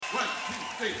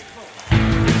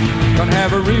Gonna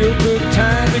have a real good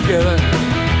time together.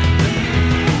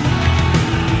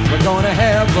 We're gonna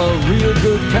have a real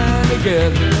good time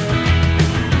together.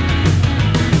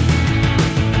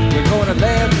 We're gonna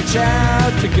laugh and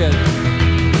shout together.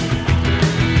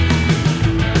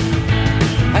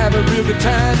 Have a real good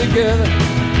time together.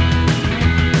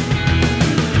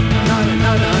 Na na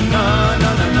na na na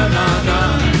na na na na.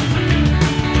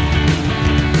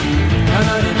 Na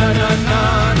na na na na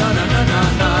na na na na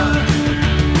na.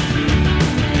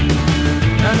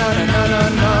 Na na na na na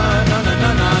na na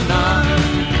na na na.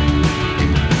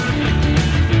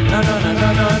 Na na na na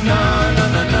na na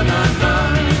na na na na.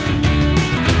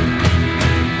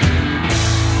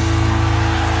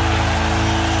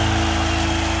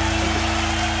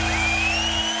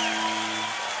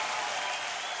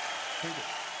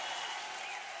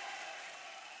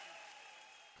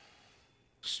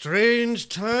 Strange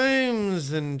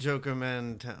times in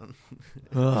Jokerman Town.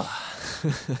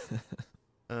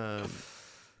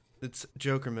 It's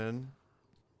Jokerman.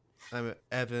 I'm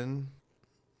Evan.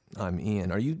 I'm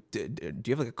Ian. Are you? Do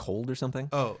you have like a cold or something?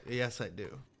 Oh, yes, I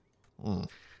do.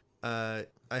 I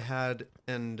had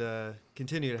and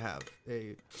continue to have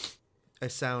a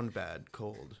sound bad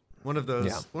cold. One of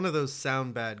those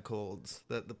sound bad colds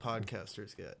that the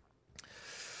podcasters get.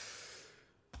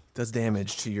 Does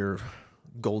damage to your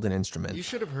golden instrument. You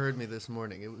should have heard me this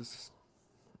morning. It was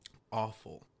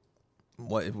awful.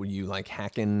 What were you like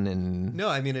hacking and? No,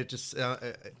 I mean it just.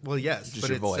 Well, yes, just but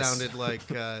your it voice. sounded like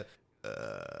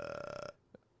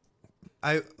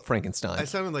Frankenstein. I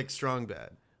sounded like strong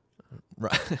bad,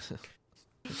 Right.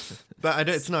 but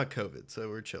it's not COVID, so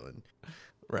we're chilling.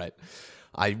 Right.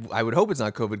 I would hope it's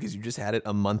not COVID because you just had it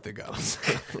a month ago.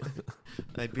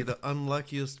 I'd be the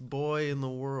unluckiest boy in the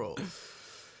world.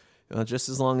 Well, just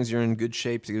as long as you're in good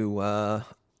shape to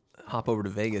hop over to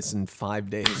Vegas in 5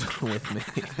 days with me.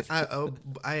 I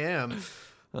am.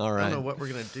 All right. I don't know what we're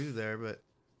gonna do there, but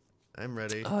I'm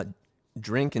ready.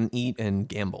 Drink and eat and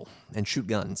gamble and shoot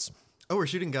guns. Oh, we're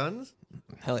shooting guns?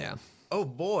 Hell yeah. Oh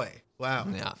boy! Wow.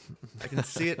 Yeah. I can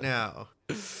see it now.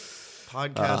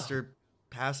 Podcaster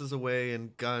passes away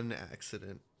in gun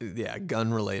accident. Yeah,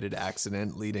 gun-related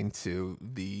accident leading to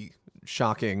the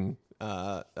shocking,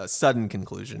 sudden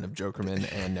conclusion of Jokerman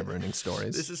and Neverending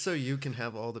Stories. This is so you can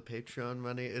have all the Patreon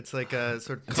money. It's like a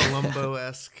sort of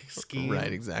Columbo-esque scheme.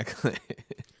 Right, exactly.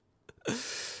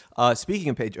 Speaking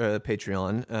of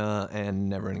Patreon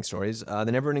and Neverending Stories, the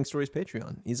Neverending Stories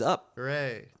Patreon is up.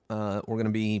 Hooray. We're going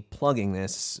to be plugging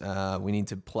this. We need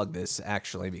to plug this,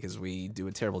 actually, because we do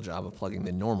a terrible job of plugging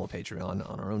the normal Patreon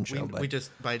on our own show. We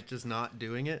just, by just not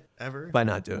doing it ever? By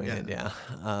not doing it, yeah.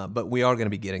 But we are going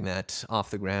to be getting that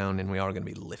off the ground, and we are going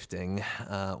to be lifting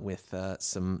with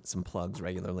some plugs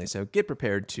regularly. So get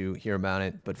prepared to hear about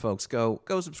it. But folks, go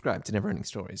subscribe to Neverending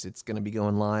Stories. It's going to be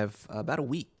going live about a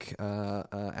week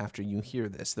after you hear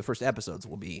this. The first episodes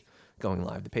will be going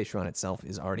live. The Patreon itself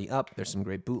is already up. There's some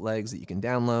great bootlegs that you can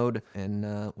download,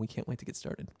 and we can't wait to get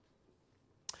started.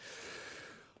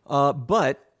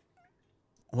 But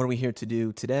what are we here to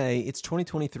do today? It's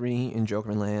 2023 in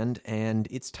Jokerman Land, and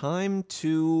it's time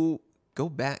to go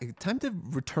back, time to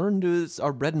return to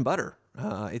our bread and butter.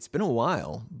 It's been a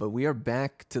while, but we are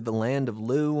back to the land of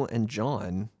Lou and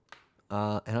John,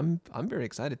 and I'm very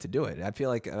excited to do it. I feel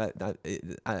like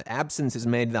absence has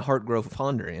made the heart grow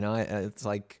fonder. You know, it's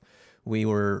like we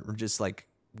were just like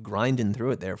grinding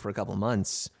through it there for a couple of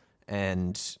months,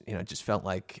 and you know, it just felt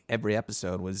like every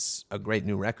episode was a great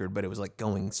new record, but it was like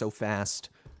going so fast.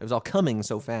 It was all coming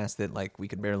so fast that like we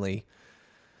could barely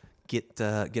get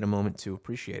a moment to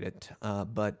appreciate it.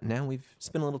 But now we've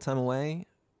spent a little time away,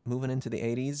 moving into the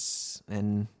 80s,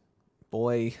 and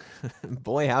boy,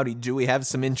 howdy, do we have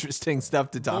some interesting stuff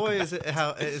to talk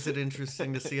about. Is it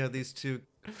interesting to see how these two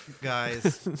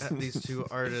guys, these two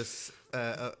artists,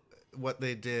 what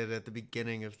they did at the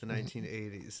beginning of the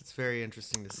 1980s. It's very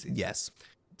interesting to see. Yes.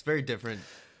 It's very different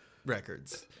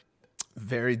records.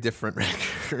 Very different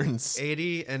records.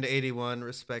 80 and 81,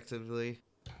 respectively.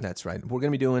 That's right. We're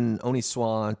going to be doing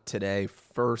Oniswa today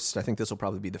first. I think this will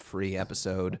probably be the free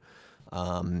episode.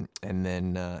 And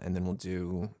then we'll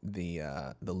do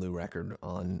the Lou record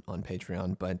on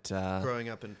Patreon. But Growing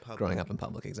Up in Public. Growing Up in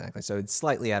Public, exactly. So it's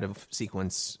slightly out of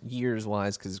sequence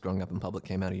years-wise because Growing Up in Public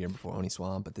came out a year before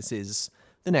Oniswa. But this is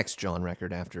the next John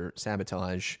record after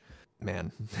Sabotage.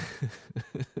 Man.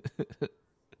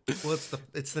 Well,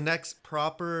 it's the next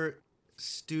proper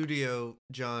studio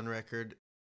John record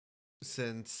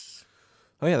since...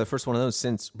 Oh, yeah, the first one of those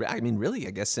since, I mean, really,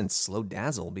 I guess since Slow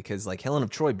Dazzle, because, like, Helen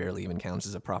of Troy barely even counts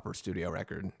as a proper studio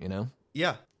record, you know?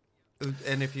 Yeah.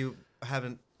 And if you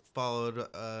haven't followed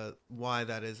why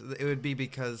that is. It would be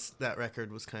because that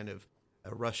record was kind of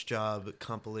a rush job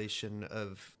compilation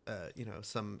of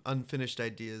some unfinished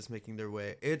ideas making their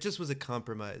way. It just was a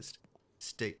compromised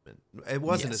statement. It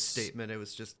wasn't a statement. It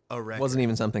was just a record. It wasn't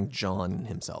even something John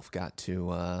himself got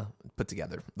to put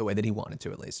together the way that he wanted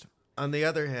to, at least. On the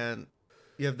other hand,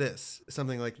 you have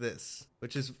something like this,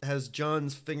 which has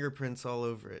John's fingerprints all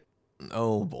over it.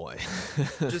 Oh boy.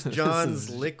 Just John's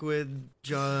liquid,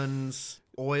 John's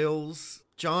oils,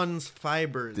 John's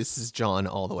fibers. This is John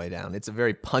all the way down. It's a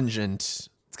very pungent.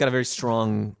 It's got a very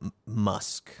strong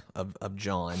musk of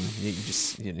John. You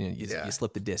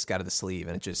slip the disc out of the sleeve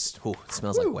and it just it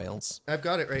smells like whales. I've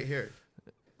got it right here.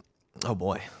 Oh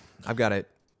boy, I've got it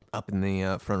up in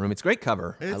the front room. It's a great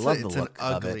cover. I love the look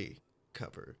of it. It's an ugly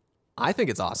cover. I think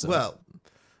it's awesome. Well,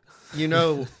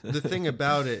 the thing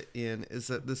about it, Ian, is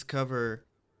that this cover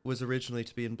was originally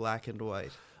to be in black and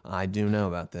white. I do know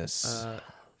about this.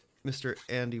 Mr.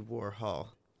 Andy Warhol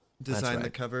designed the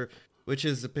cover, which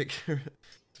is a picture.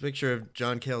 It's a picture of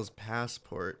John Cale's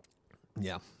passport.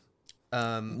 Yeah.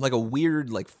 Like a weird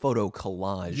photo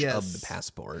collage of the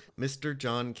passport. Mr.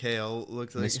 John Cale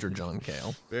looks like Mr. John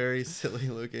Cale. Very silly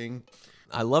looking.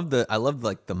 I love the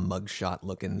mugshot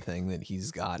looking thing that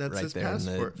he's got. That's right his there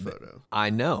passport photo. I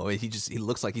know. He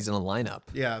looks like he's in a lineup.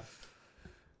 Yeah.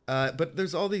 But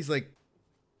there's all these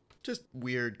just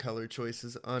weird color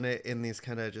choices on it in these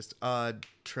kind of just odd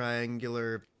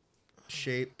triangular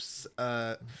shapes.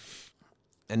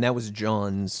 And that was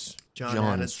John's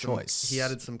choice. He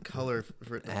added some color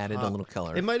for it. Added a little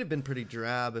color. It might have been pretty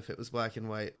drab if it was black and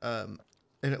white.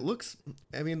 And it looks,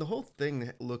 the whole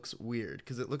thing looks weird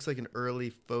because it looks like an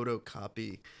early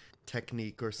photocopy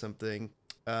technique or something.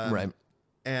 Right.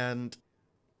 And,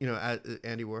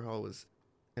 Andy Warhol was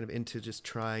kind of into just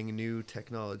trying new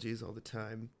technologies all the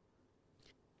time.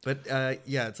 But,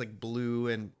 it's like blue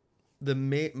and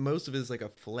most of it is like a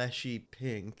fleshy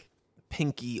pink.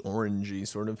 Pinky orangey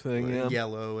sort of thing. Yeah.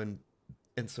 Yellow and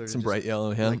sort of some bright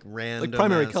yellow, yeah. Like random like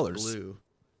primary colors. Blue.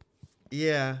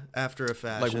 Yeah, after a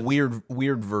fashion. Like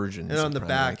weird versions. And on the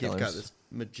back, colors. you've got this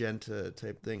magenta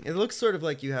type thing. It looks sort of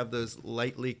like you have those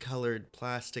lightly colored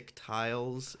plastic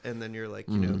tiles, and then you're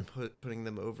putting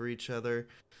them over each other.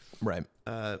 Right.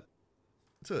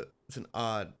 It's an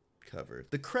odd cover.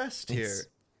 The crest here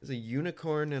is a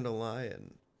unicorn and a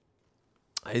lion.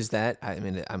 Is that?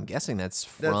 I'm guessing that's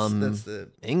from that's the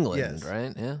England, yes.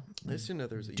 Right? Yeah. I just didn't know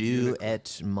there was a Do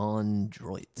et mon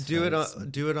droit. Do it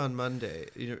on Monday.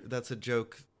 That's a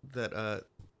joke that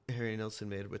Harry Nilsson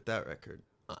made with that record.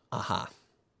 Aha.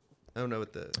 I don't know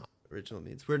what the original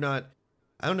means. I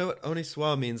don't know what Oni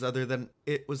Swa means other than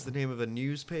it was the name of a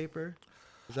newspaper.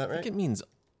 Is that right? I think it means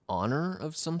honor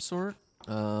of some sort.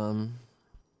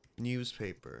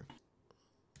 Newspaper.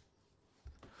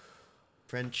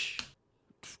 French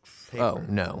paper. Oh,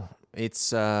 no.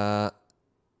 It's Oni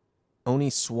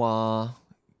Swa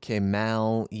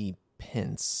Kemal e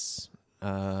Pince.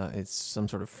 It's some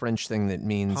sort of French thing that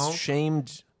means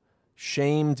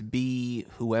shamed be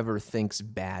whoever thinks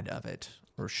bad of it,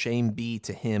 or shame be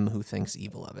to him who thinks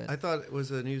evil of it. I thought it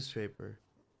was a newspaper.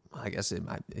 I guess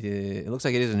it looks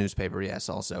like it is a newspaper, yes,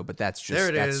 also, but that's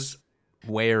just is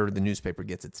where the newspaper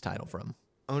gets its title from.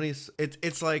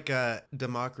 It's like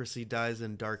Democracy Dies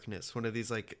in Darkness, one of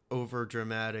these over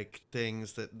dramatic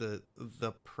things that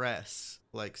the press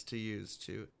likes to use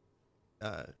to,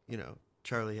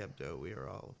 Charlie Hebdo. We are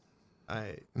all,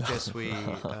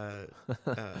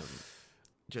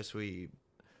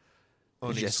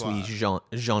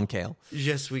 Jean Cale,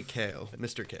 Je suis Cale,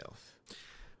 Mr. Cale.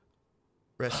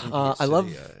 Rest in peace. I love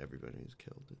everybody who's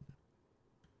killed.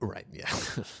 Right, yeah.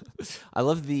 I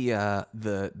love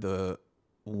the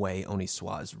way Oni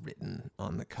Swa is written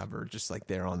on the cover, just like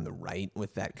there on the right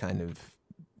with that kind of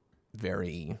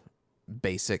very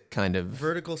basic kind of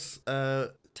vertical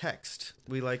text.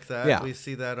 We like that. Yeah. We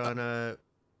see that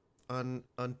on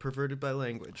Perverted by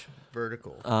Language.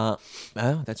 Vertical. Oh,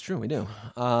 that's true. We do.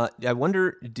 I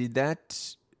wonder, did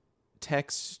that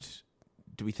text?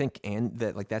 Do we think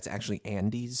that's actually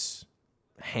Andy's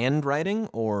handwriting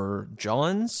or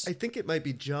John's? I think it might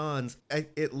be John's.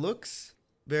 It looks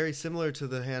very similar to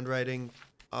the handwriting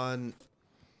on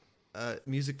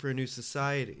Music for a New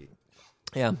Society.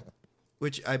 Yeah.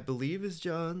 Which I believe is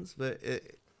John's, but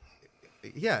it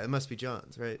must be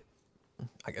John's, right?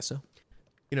 I guess so.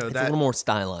 It's a little more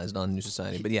stylized on New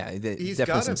Society, but yeah, he's definitely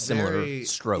got some similar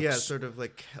strokes. Yeah, sort of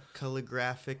like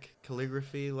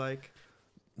calligraphy, like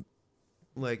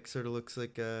sort of looks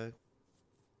like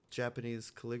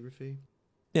Japanese calligraphy.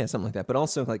 Yeah, something like that, but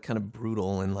also like kind of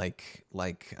brutal and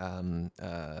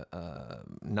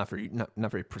not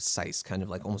very precise, kind of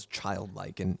like almost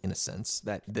childlike in a sense.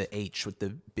 That the H with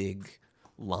the big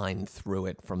line through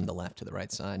it from the left to the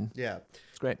right side. Yeah.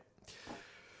 It's great.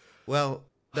 Well,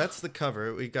 that's the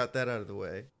cover. We got that out of the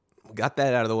way. Got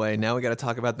that out of the way. Now we got to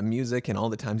talk about the music and all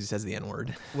the times he says the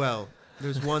N-word. Well,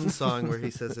 there's one song where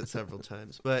he says it several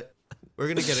times, but we're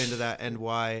going to get into that and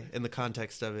why in the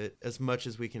context of it as much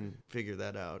as we can figure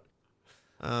that out.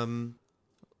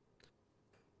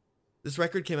 This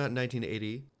record came out in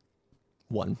 1980.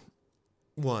 One.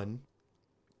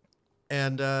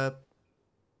 And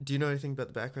do you know anything about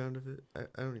the background of it?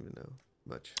 I don't even know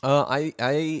much.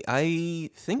 I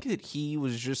think that he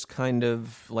was just kind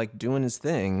of like doing his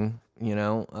thing,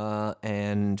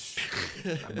 and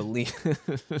I believe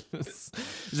it was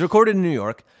recorded in New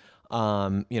York.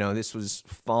 This was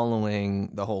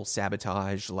following the whole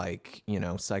Sabotage, psycho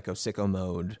sicko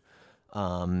mode,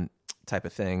 type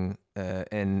of thing.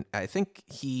 And I think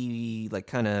he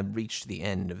kind of reached the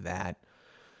end of that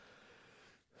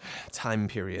time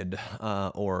period,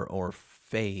 or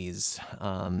phase,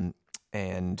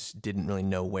 and didn't really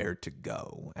know where to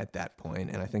go at that point.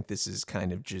 And I think this is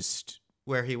kind of just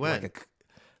where he went.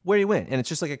 And it's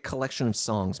just like a collection of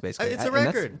songs, basically. It's a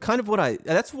record. That's kind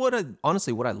of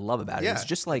honestly what I love about it. Yeah, it's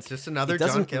just like, it's just another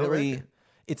John Cale record.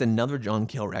 It's another John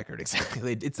Cale record,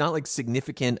 exactly. It's not like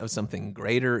significant of something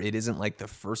greater. It isn't like the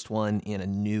first one in a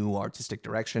new artistic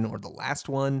direction or the last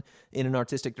one in an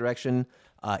artistic direction.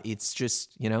 It's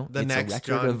just, the it's next a record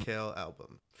John of Cale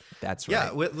album. That's right.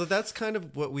 Yeah, well, that's kind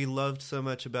of what we loved so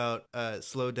much about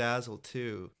Slow Dazzle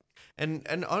too, and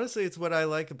honestly, it's what I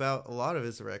like about a lot of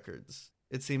his records.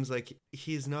 It seems like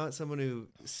he's not someone who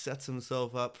sets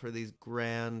himself up for these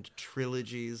grand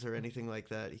trilogies or anything like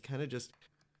that. He kind of just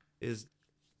is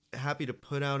happy to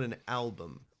put out an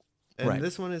album, and right.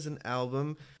 This one is an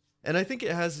album, and I think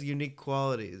it has unique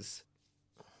qualities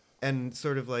and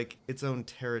sort of like its own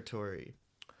territory.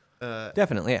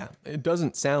 Definitely, yeah. It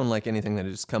doesn't sound like anything that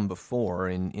has come before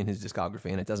in his discography,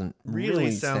 and it doesn't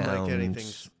really sound like anything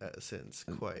since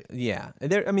quite. Yeah,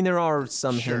 there are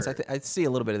some Sure. hints. I see a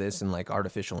little bit of this in like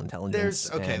artificial intelligence.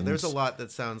 There's a lot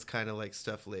that sounds kind of like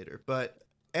stuff later,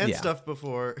 and Yeah. stuff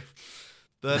before,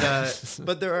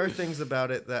 but there are things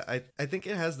about it that I think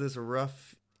it has this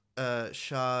rough,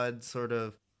 shod sort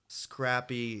of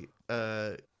scrappy,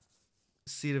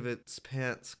 seat of its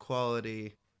pants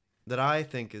quality that I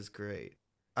think is great.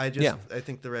 I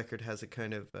think the record has a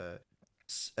kind of,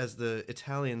 as the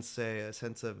Italians say, a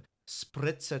sense of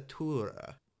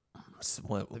sprezzatura.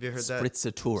 Have you heard that?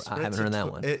 Sprezzatura. I haven't heard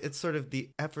that one. It's sort of the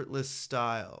effortless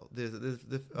style.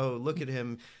 Look at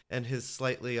him and his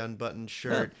slightly unbuttoned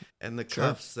shirt and the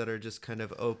cuffs that are just kind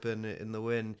of open in the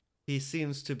wind. He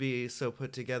seems to be so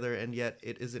put together, and yet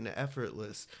it is an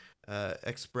effortless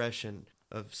expression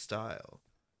of style.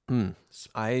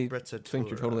 I think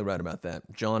you're totally right about that.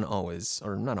 John always,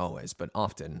 or not always, but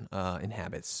often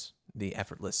inhabits the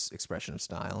effortless expression of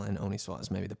style, and Oniswa is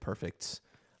maybe the perfect,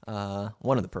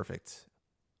 one of the perfect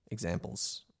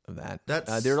examples of that.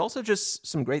 There are also just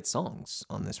some great songs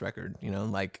on this record.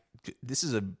 This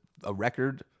is a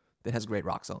record that has great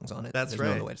rock songs on it. That's There's right.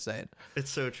 no other way to say it.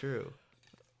 It's so true.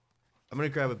 I'm going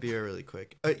to grab a beer really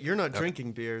quick. You're not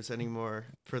drinking beers anymore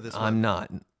for this one. I'm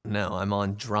not. No, I'm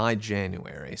on dry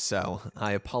January, so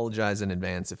I apologize in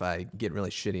advance if I get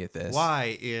really shitty at this.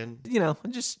 Why, Ian?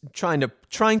 I'm just trying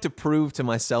to prove to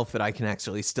myself that I can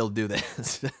actually still do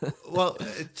this. Well,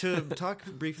 to talk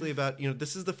briefly about,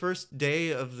 this is the first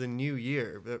day of the new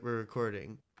year that we're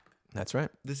recording. That's right.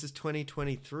 This is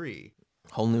 2023.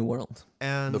 Whole new world.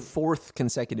 And the 4th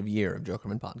consecutive year of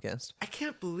Jokerman Podcast. I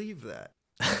can't believe that.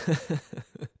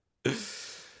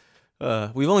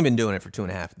 We've only been doing it for 2.5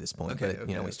 at this point. Okay.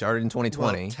 We started in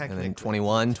 2020, and then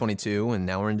 21, 22, and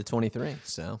now we're into 23.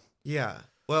 So yeah.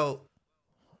 Well,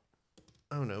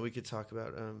 I don't know. We could talk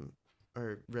about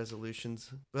our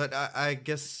resolutions, but I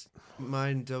guess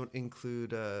mine don't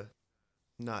include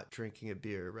not drinking a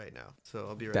beer right now. So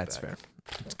I'll be right back. That's fair.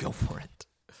 Let's go for it.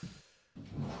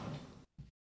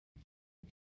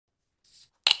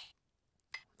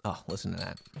 Oh, listen to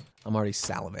that. I'm already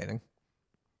salivating.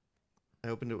 I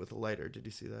opened it with a lighter. Did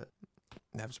you see that?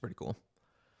 That was pretty cool.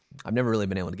 I've never really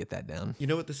been able to get that down. You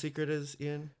know what the secret is,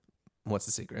 Ian? What's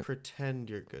the secret? Pretend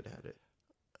you're good at it.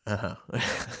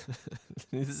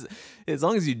 As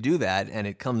long as you do that and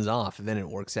it comes off, then it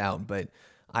works out. But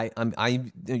I'm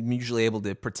usually able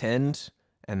to pretend,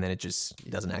 and then it just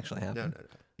doesn't actually happen. No.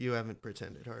 You haven't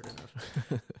pretended hard enough.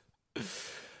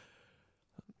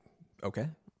 Okay,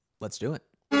 let's do it.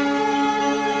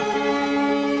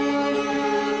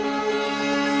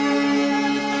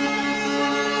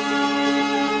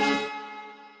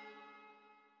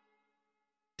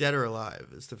 Dead or Alive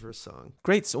is the first song.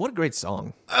 Great. So what a great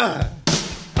song. Sooner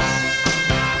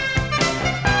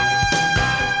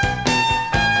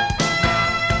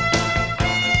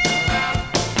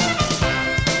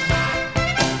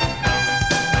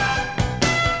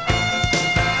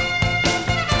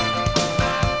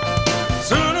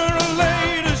or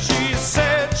later, she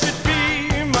said she'd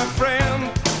be my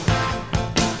friend.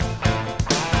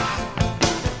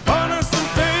 Honest and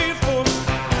faithful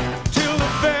till the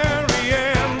very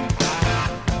end.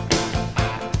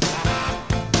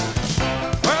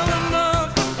 Well,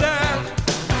 enough of that.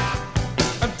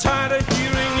 I'm tired of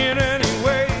hearing it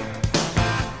anyway.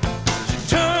 She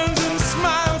turns and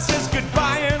smiles, says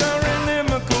goodbye in her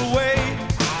inimical way.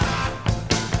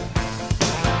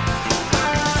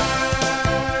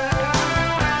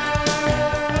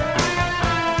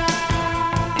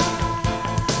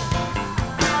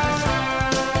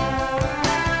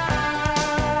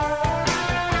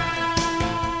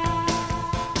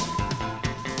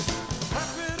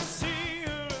 Happy to see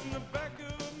her in the back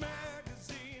of a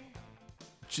magazine.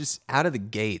 Just out of the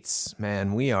gates,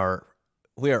 man. We are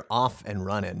off and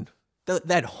running.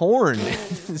 That horn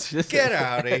is just Get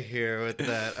out of here with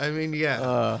that. I mean,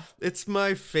 yeah, it's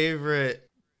my favorite.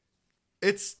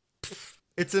 It's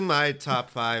in my top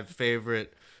 5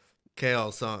 favorite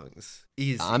KL songs.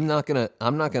 Easy. I'm not gonna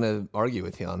argue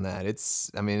with you on that.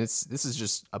 This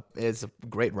is it's a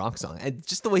great rock song, and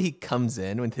just the way he comes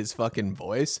in with his fucking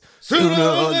voice. Sooner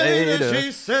or later,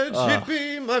 she said she'd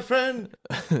be my friend.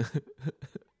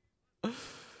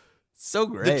 So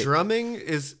great. The drumming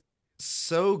is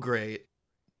so great.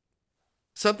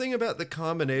 Something about the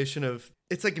combination of,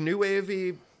 it's like new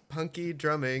wavy, punky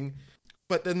drumming,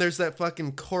 but then there's that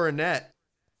fucking cornet.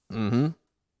 Mm-hmm.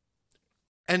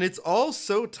 And it's all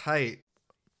so tight.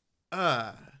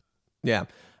 Yeah.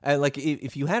 Like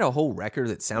if you had a whole record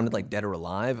that sounded like Dead or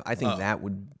Alive, I think that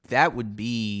would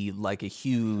be like a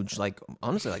huge, like,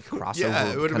 honestly, like crossover.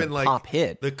 Yeah, it would have been like pop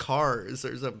hit. The Cars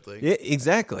or something. Yeah,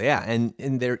 exactly. Yeah, and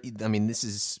there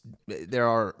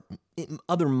are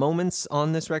other moments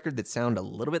on this record that sound a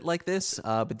little bit like this,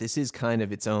 but this is kind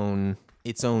of its own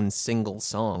single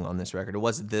song on this record. It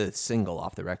was the single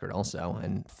off the record also,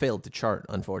 and failed to chart,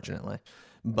 unfortunately.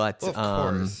 But Of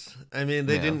course. I mean,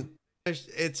 they didn't.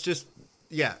 It's just,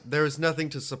 yeah, there was nothing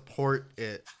to support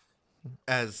it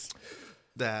as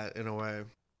that in a way.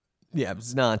 Yeah, it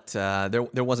was not.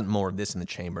 There wasn't more of this in the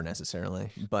chamber necessarily,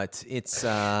 but it's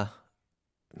man,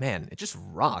 it just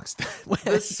rocks.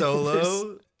 The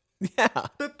solo. Yeah.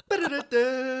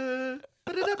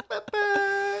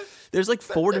 There's like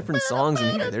 4 different songs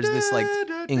in here. There's this like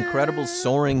incredible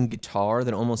soaring guitar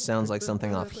that almost sounds like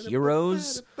something off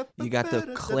Heroes. You got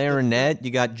the clarinet. You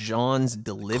got John's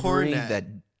delivery. Cornet. That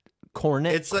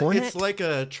cornet. It's like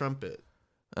a trumpet.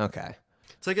 Okay.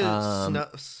 It's like I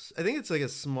think it's like a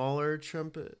smaller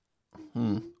trumpet.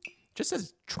 Just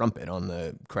says trumpet on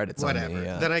the credits. Whatever. On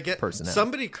the, then I get personnel.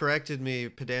 somebody corrected me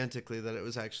pedantically that it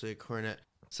was actually a cornet.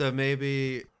 So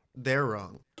maybe they're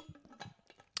wrong.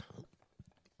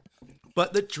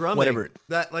 But the drumming, Whatever.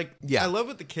 that like, Yeah. I love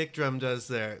what the kick drum does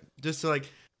there. Just to like,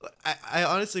 I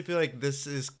honestly feel like this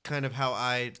is kind of how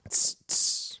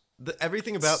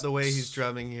everything about the way he's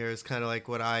drumming here is kind of like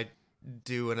what I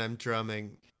do when I'm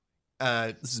drumming.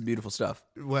 This is beautiful stuff.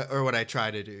 What I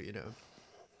try to do, you know.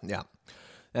 Yeah.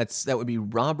 That would be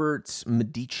Robert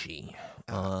Medici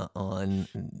on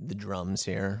the drums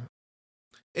here.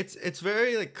 It's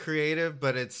very like creative,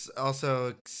 but it's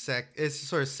also it's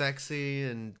sort of sexy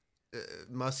and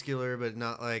muscular, but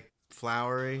not like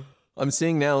flowery. I'm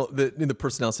seeing now that in the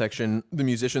personnel section, the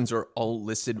musicians are all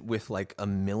listed with like a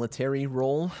military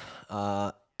role.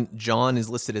 John is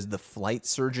listed as the flight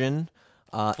surgeon.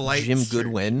 Jim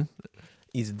Goodwin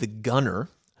is the gunner.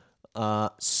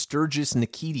 Sturgis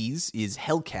Nikides is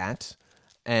Hellcat,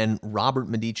 and Robert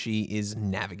Medici is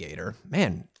navigator.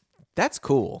 Man, that's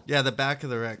cool. Yeah, the back of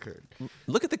the record.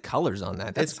 Look at the colors on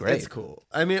that. That's great. It's cool.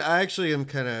 I mean, I actually am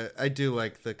I do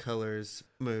like the colors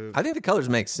move. I think the colors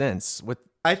make sense.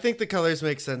 I think the colors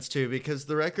make sense too, because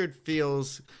the record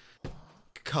feels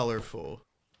colorful.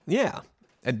 Yeah.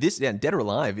 And this, Dead or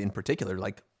Alive in particular,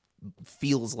 like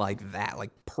feels like that,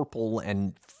 like purple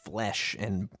and flesh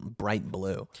and bright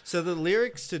blue. So the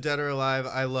lyrics to Dead or Alive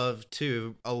I love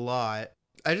too a lot.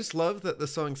 I just love that the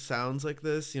song sounds like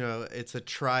this. You know, it's a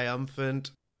triumphant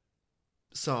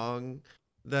song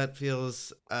that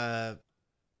feels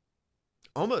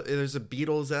almost, there's a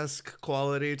Beatles-esque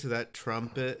quality to that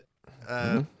trumpet.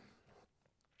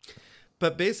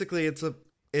 But basically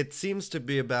it seems to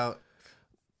be about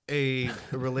a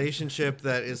relationship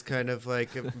that is kind of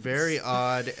like very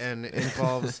odd and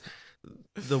involves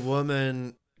the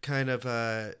woman kind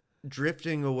of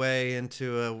drifting away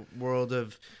into a world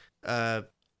of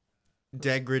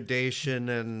degradation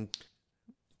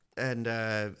and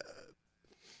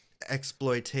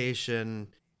exploitation.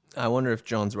 I wonder if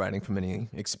John's writing from any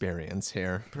experience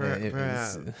here.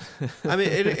 Perhaps. I mean,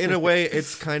 in a way,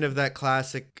 it's kind of that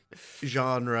classic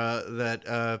genre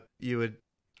that you would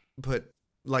put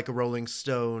like a Rolling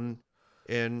Stone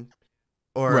in,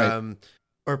 or Right.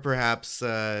 Or perhaps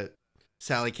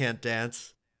Sally Can't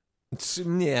Dance.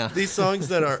 Yeah. These songs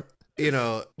that are,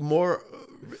 more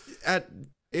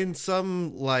in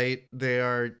some light, they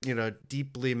are,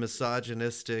 deeply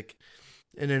misogynistic,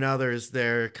 and in others,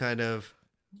 they're kind of,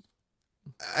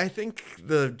 I think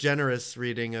the generous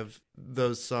reading of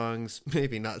those songs,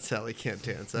 maybe not Sally Can't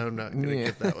Dance, I'm not going to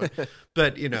get that one,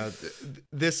 but,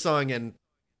 this song and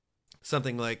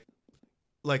something like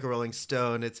a Rolling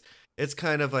Stone, it's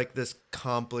kind of like this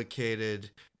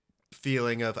complicated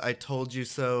feeling of I told you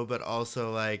so, but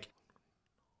also like,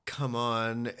 come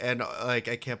on, and like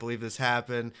I can't believe this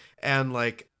happened, and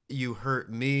like you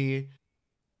hurt me.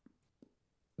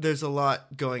 There's a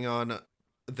lot going on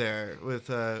there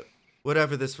with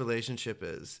whatever this relationship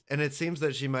is, and it seems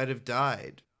that she might have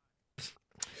died,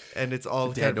 and it's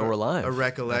all Dead kind of or alive. a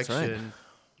recollection.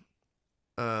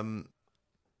 That's right.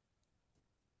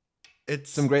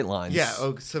 It's Some great lines. Yeah,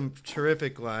 some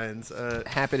terrific lines.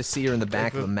 Happy to see her in the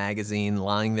back of a magazine,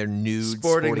 lying there nude,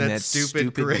 Sporting that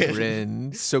stupid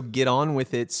grin. So get on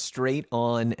with it, straight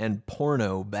on and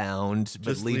porno bound,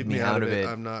 but Just leave me out of it.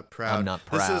 I'm not proud. I'm not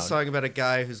This is a proud. song about a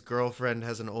guy whose girlfriend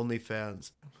has an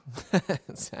OnlyFans.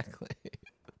 Exactly.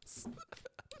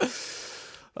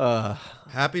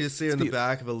 Happy to see her in the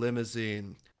back of a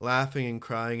limousine, laughing and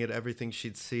crying at everything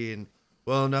she'd seen.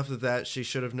 Well, enough of that, she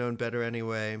should have known better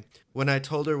anyway. When I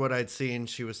told her what I'd seen,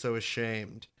 she was so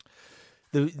ashamed.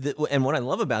 And what I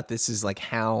love about this is like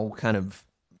how kind of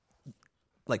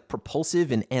like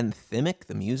propulsive and anthemic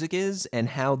the music is, and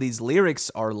how these lyrics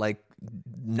are like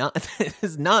not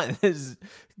is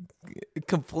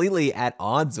completely at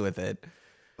odds with it.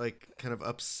 Like kind of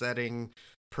upsetting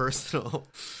personal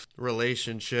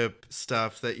relationship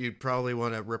stuff that you'd probably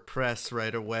want to repress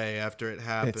right away after it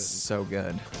happens. It's so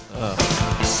good.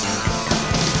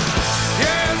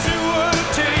 Yes, it would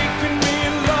have taken me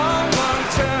a long, long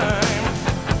time.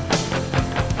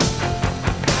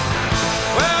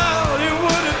 Well, it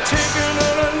would have taken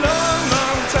her a long,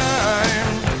 long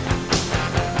time.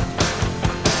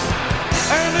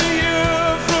 And a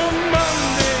year from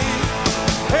Monday,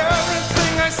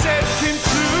 everything I said came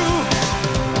true.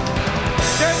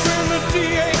 Then when the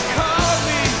DA called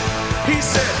me, he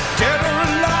said, dead or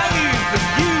alive, and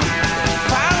you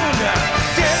found her.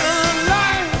 Dead or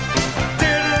alive,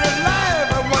 dead or alive,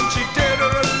 I want you dead or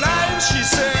alive, she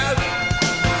said.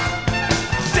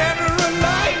 Dead or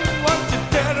alive, want you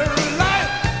dead or alive,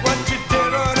 want you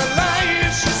dead or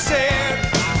alive, she said.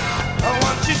 I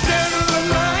want you dead or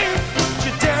alive, want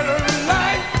you dead or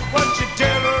alive, want you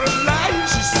dead or alive,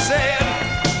 she said.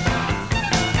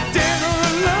 Dead or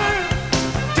alive,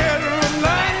 dead or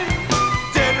alive,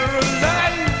 dead or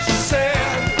alive, she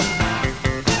said.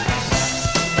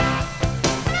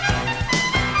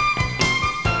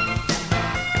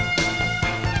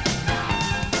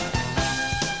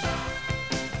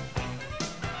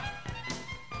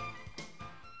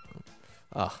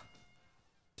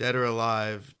 Dead or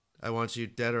alive, I want you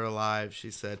dead or alive,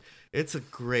 she said. It's a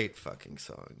great fucking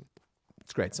song.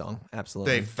 It's a great song.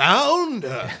 Absolutely. They found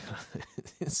her.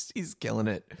 He's killing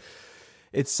it.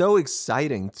 It's so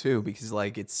exciting too, because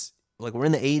like it's like we're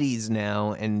in the 80s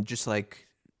now, and just like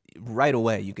right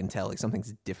away you can tell like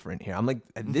something's different here. I'm like,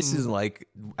 this is like,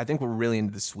 I think we're really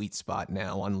into the sweet spot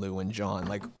now on Lou and John.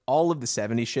 Like all of the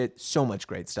 70s shit, so much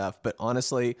great stuff, but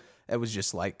honestly, that was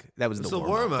just like, that was the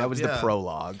warm-up. That was the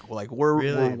prologue. Like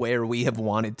we're where we have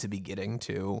wanted to be getting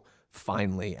to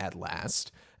finally at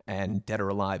last. And Dead or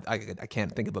Alive, I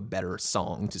can't think of a better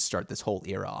song to start this whole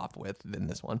era off with than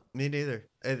this one. Me neither.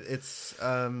 It's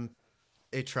a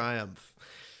triumph.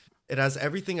 It has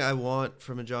everything I want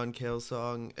from a John Cale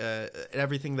song,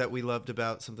 everything that we loved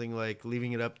about something like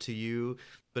Leaving It Up to You,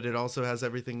 but it also has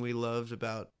everything we loved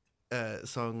about a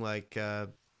song like I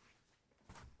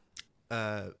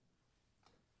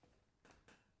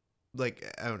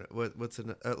don't know, what's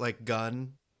an like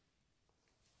Gun.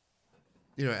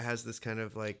 You know, it has this kind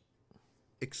of like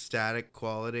ecstatic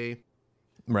quality.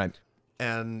 Right.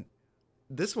 And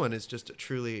this one is just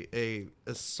truly a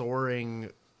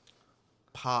soaring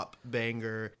pop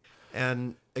banger.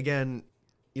 And again,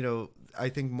 you know, I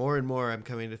think more and more I'm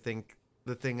coming to think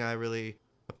the thing I really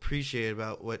appreciate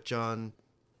about what John,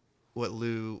 what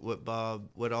Lou, what Bob,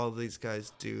 what all these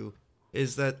guys do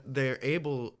is that they're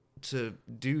able to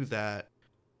do that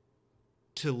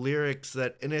to lyrics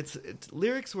and it's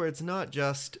lyrics where it's not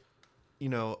just,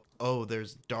 oh,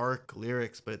 there's dark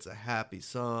lyrics, but it's a happy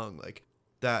song. Like,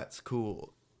 that's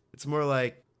cool. It's more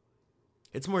like,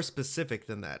 it's more specific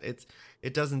than that.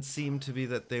 It doesn't seem to be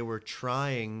that they were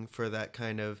trying for that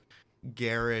kind of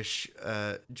garish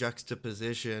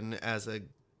juxtaposition as a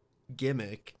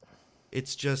gimmick.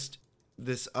 It's just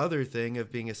this other thing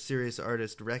of being a serious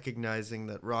artist, recognizing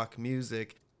that rock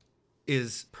music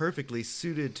is perfectly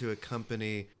suited to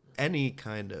accompany any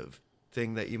kind of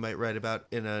thing that you might write about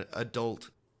in an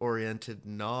adult-oriented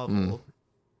novel.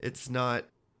 It's not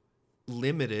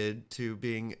limited to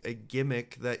being a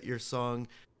gimmick that your song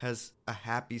has a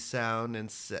happy sound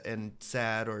and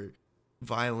sad or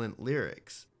violent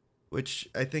lyrics, which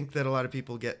I think that a lot of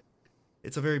people get.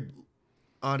 It's a very,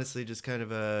 honestly, just kind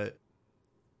of a.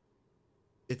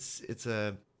 It's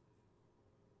a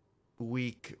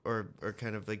weak or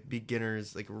kind of like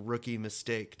beginner's, like rookie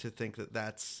mistake to think that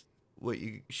that's what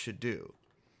you should do.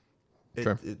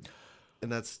 Sure.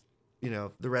 And that's,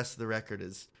 the rest of the record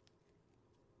is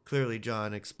clearly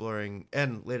John exploring,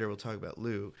 and later we'll talk about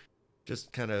Lou,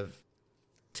 just kind of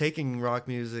taking rock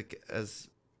music as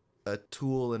a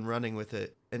tool and running with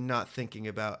it and not thinking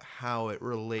about how it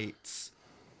relates.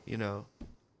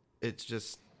 It's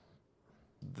just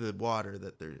the water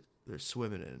that they're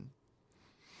swimming in.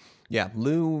 Yeah,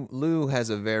 Lou has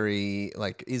a very,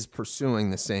 is pursuing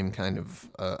the same kind of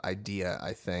idea,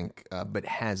 I think, but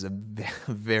has a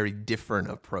very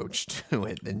different approach to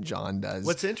it than John does.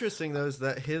 What's interesting, though, is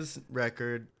that his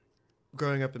record,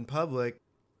 Growing Up in Public,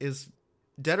 is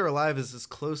Dead or Alive is as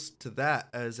close to that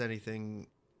as anything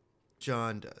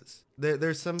John does.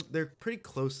 They're pretty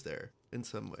close there in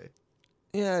some way.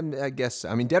 Yeah, I guess.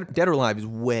 I mean, Dead or Alive is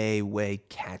way, way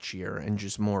catchier and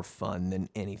just more fun than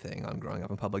anything on Growing Up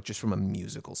in Public, just from a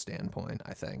musical standpoint,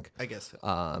 I think. I guess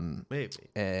so. Maybe.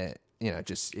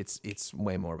 Just it's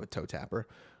way more of a toe tapper.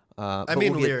 I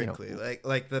mean, lyrically,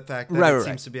 like the fact that it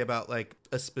seems to be about like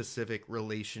a specific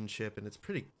relationship, and it's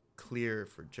pretty clear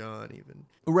for John even.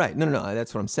 Right. No.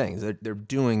 That's what I'm saying. Is they're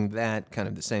doing that kind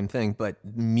of the same thing, but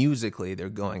musically they're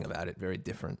going about it very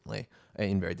differently,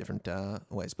 in very different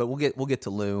ways. But we'll get to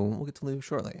Lou. We'll get to Lou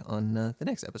shortly on the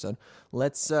next episode.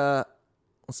 Let's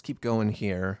keep going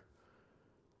here.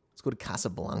 Let's go to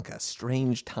Casablanca.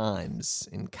 Strange Times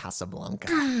in Casablanca.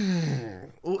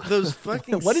 Well, those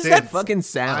fucking What is that fucking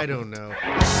sound? I don't know.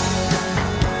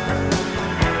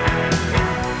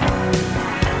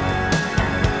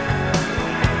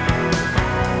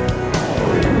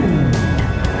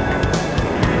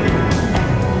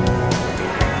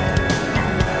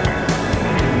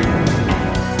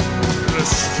 The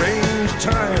strange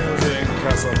times in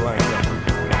Casablanca,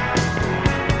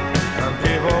 and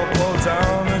people pull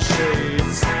down the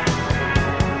shades.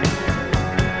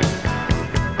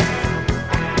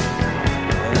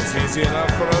 And it's easy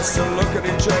enough for us to look at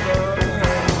each other and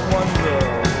wonder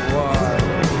why.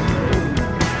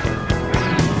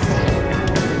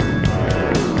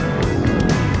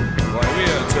 Why we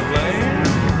are to blame?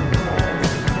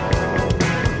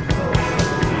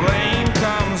 Blame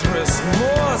comes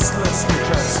remorselessly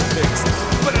transfixed,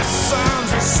 but it sounds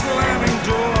of slamming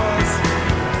doors.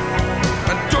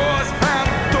 And doors have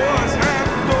doors have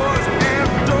doors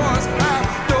and doors have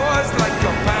doors like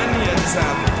companions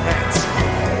have pets.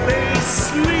 They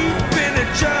sleep in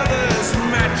each other's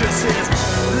mattresses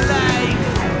like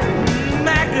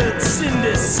maggots in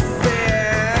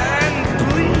despair and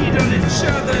bleed on each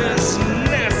other's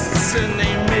nests, and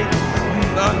they make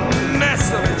a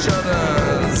mess of each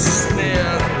other's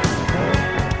snares.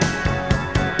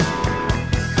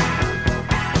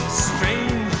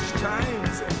 Strange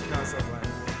times in Casablanca.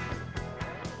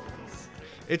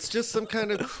 It's just some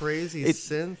kind of crazy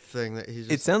synth thing that he's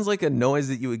just... It sounds like a noise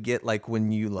that you would get like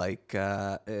when you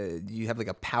you have like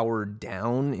a power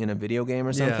down in a video game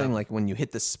or something, Yeah. like when you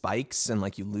hit the spikes and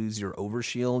like you lose your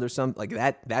overshield or something like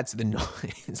that. That's the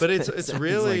noise. But it's that sounds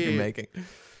really like you're making.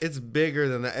 It's bigger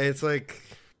than that. It's like,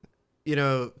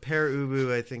 Per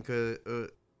Ubu, I think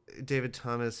David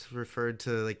Thomas referred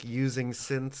to like using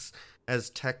synths as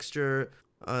texture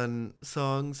on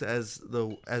songs as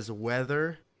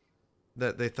weather,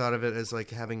 that they thought of it as like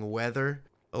having weather.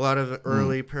 A lot of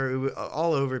early Per Ubu,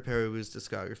 all over Per Ubu's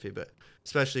discography, but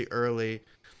especially early,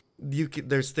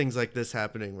 there's things like this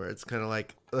happening where it's kind of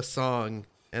like a song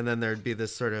and then there'd be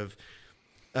this sort of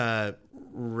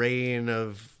rain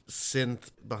of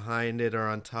synth behind it or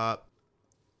on top.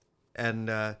 And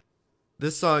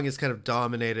this song is kind of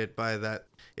dominated by that.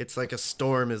 It's like a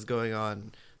storm is going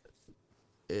on.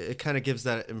 It kind of gives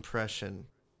that impression.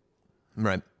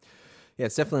 Right. Yeah,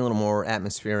 it's definitely a little more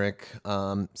atmospheric.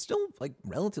 Still like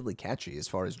relatively catchy as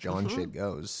far as John shit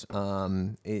goes.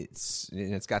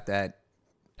 It's got that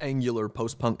angular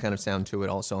post-punk kind of sound to it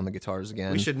also on the guitars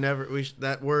again.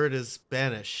 That word is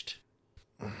banished.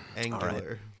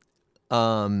 Angular.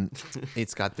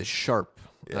 It's got the sharp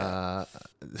guitar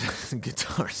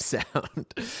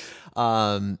sound.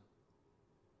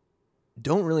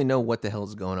 Don't really know what the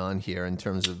hell's going on here in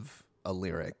terms of a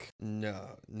lyric. No,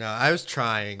 I was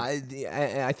trying.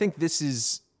 I think this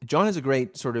is John has a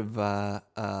great sort of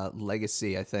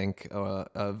legacy, I think,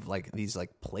 of like these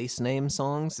like place name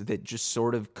songs that just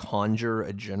sort of conjure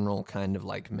a general kind of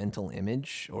like mental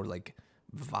image or like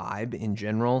vibe in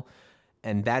general.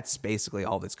 And that's basically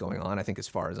all that's going on, I think, as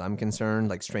far as I'm concerned.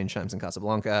 Like Strange Times in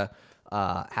Casablanca,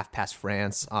 Half Past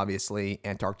France, obviously.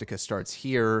 Antarctica Starts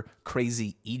Here,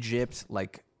 Crazy Egypt.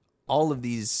 Like, all of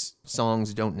these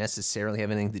songs don't necessarily have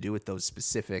anything to do with those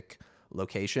specific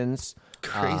locations.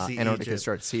 Crazy Antarctica Egypt.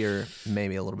 Starts Here,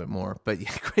 maybe a little bit more. But yeah,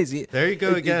 Crazy. There you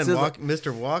go again, it's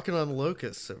Mr. Walking on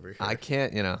Locusts over here. I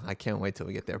can't wait till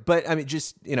we get there. But, I mean,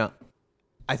 just,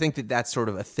 I think that that's sort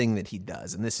of a thing that he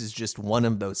does. And this is just one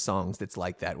of those songs that's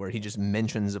like that, where he just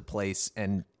mentions a place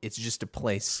and it's just a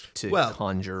place to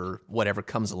conjure whatever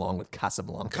comes along with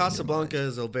Casablanca. Casablanca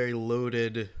is a very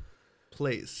loaded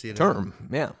place. Term,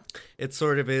 yeah. It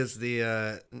sort of is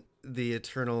the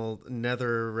eternal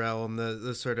nether realm,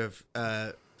 the sort of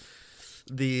the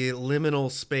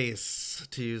liminal space,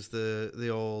 to use the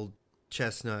old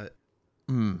chestnut.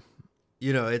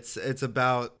 It's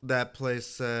about that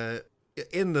place.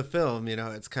 In the film,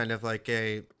 it's kind of like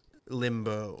a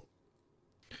limbo.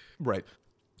 Right.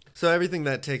 So everything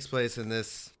that takes place in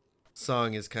this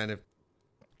song is kind of,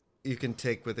 you can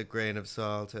take with a grain of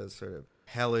salt as sort of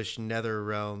hellish nether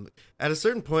realm. At a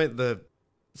certain point, the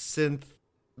synth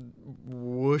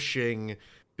whooshing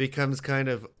becomes kind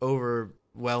of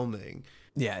overwhelming.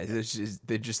 Yeah,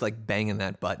 they're just like banging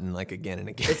that button like again and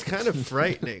again. It's kind of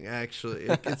frightening, actually.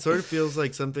 It sort of feels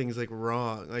like something's like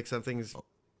wrong, like something's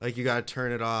like you gotta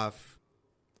turn it off.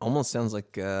 Almost sounds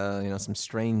like some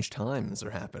strange times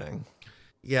are happening.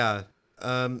 Yeah,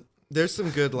 there's some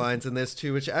good lines in this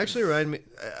too, which actually remind me.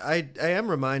 I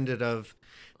am reminded of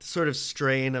the sort of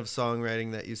strain of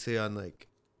songwriting that you see on like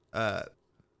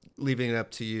Leaving It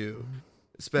Up to You.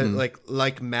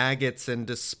 Like Maggots and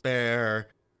Despair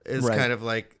is kind of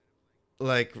like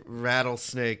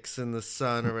rattlesnakes in the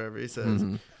sun or whatever he says.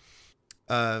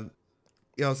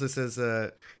 He also says,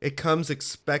 it comes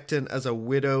expectant as a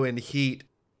widow in heat,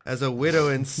 as a widow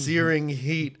in searing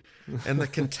heat, and the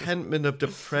contentment of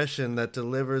depression that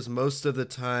delivers most of the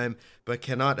time, but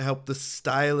cannot help the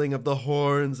styling of the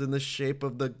horns in the shape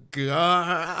of the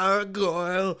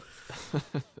gargoyle.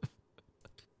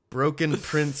 Broken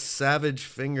prince, savage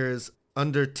fingers,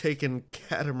 undertaken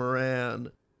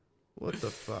catamaran. What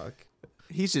the fuck?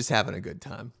 He's just having a good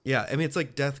time. Yeah, I mean, it's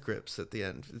like Death Grips at the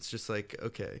end. It's just like,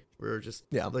 okay, we're just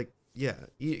you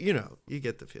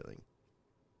get the feeling.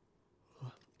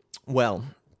 Well,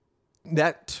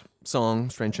 that song,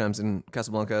 Strange Times in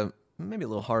Casablanca, maybe a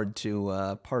little hard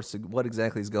to parse what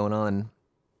exactly is going on.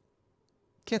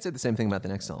 Can't say the same thing about the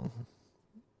next song.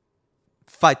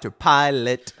 Fighter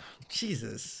Pilot.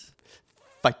 Jesus.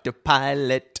 Fighter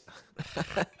Pilot.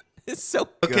 It's so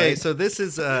good. Okay, so this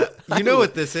is you know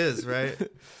what this is, right?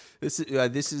 This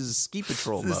is Ski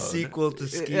Patrol It's mode. the sequel to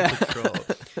Ski Patrol.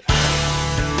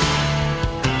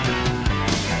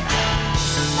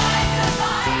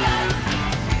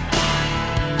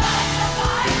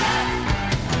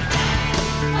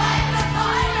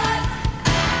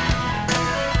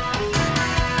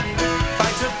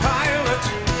 Fighter pilot,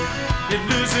 you're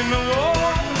losing the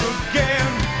war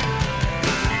again.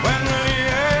 When will you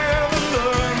ever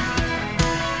learn?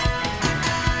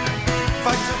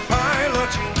 Fighter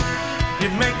pilot,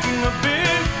 you're making a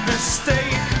big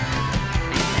mistake,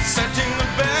 setting a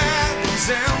bad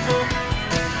example.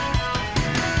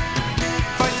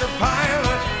 Fighter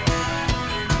pilot,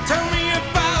 tell me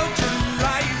about your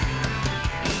life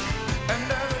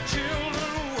and other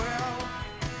children well.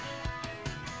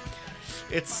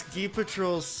 It's Ski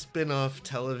Patrol's spin-off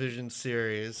television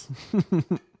series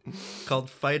called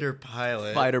Fighter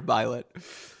Pilot. Fighter Pilot.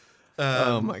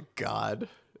 Oh my god.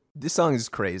 This song is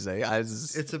crazy.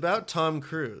 It's about Tom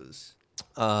Cruise.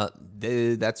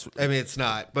 That's. I mean, it's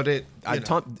not, but it.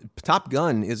 Top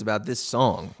Gun is about this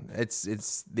song.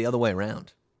 It's the other way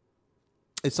around.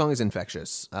 This song is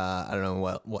infectious. I don't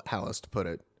know how else to put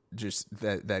it. Just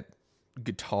that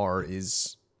guitar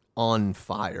is on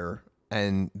fire,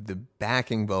 and the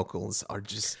backing vocals are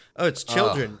just. Oh, it's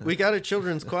children. We got a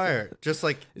children's choir, just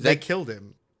like they killed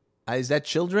him. Is that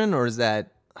children or is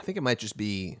that I think it might just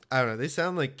be. I don't know. They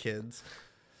sound like kids.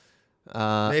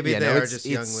 Maybe they are just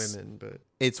young women, but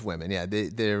it's women. Yeah,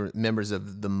 they're members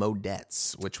of the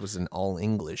Modettes, which was an an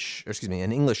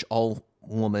English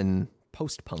all-woman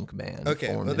post-punk band.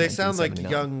 Okay, well, they sound like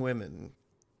young women.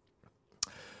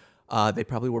 They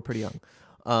probably were pretty young.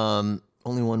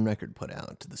 Only one record put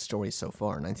out. The story so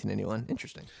far, 1981.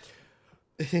 Interesting.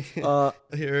 You're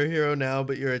a hero now,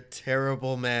 but you're a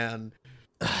terrible man.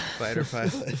 Fighter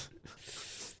Pilot.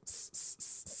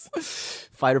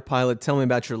 Fighter Pilot, tell me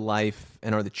about your life,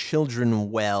 and are the children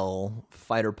well?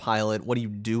 Fighter Pilot, what do you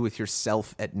do with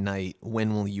yourself at night?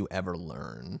 When will you ever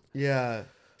learn? Yeah.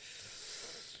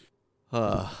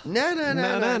 Na Na na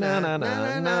na na na na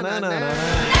na na na na.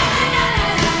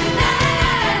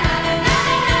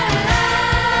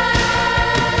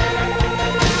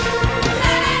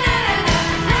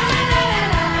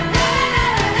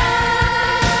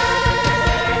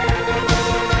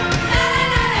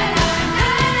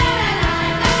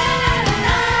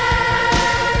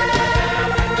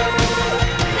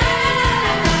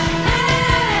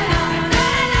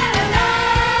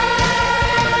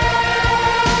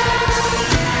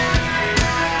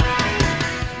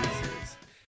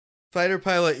 Fighter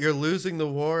Pilot, you're losing the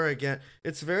war again.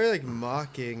 It's very like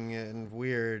mocking and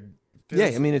weird. Yeah,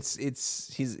 I mean,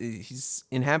 he's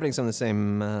inhabiting some of the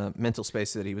same mental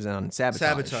space that he was on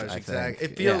Sabotage. Sabotage, exactly.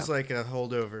 It feels like a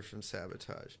holdover from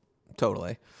Sabotage.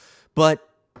 Totally, but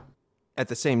at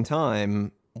the same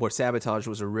time, where Sabotage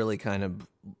was a really kind of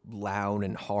loud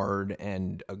and hard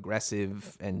and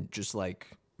aggressive and just like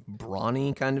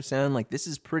brawny kind of sound, like this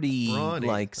is pretty Brawny.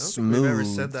 Like I don't smooth. think we've ever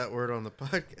said that word on the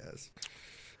podcast.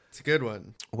 It's a good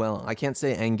one. Well, I can't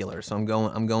say angular, so I'm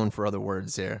going for other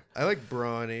words here. I like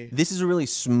brawny. This is a really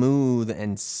smooth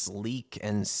and sleek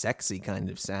and sexy kind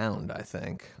of sound, I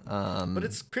think. But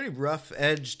it's pretty rough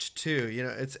edged too. You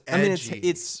know, it's edgy. I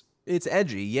mean, it's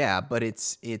edgy, yeah, but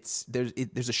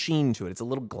there's a sheen to it. It's a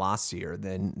little glossier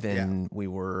than we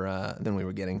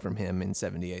were getting from him in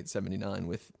 78, 79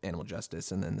 with Animal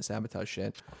Justice and then the Sabotage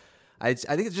shit. I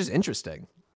think it's just interesting.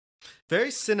 Very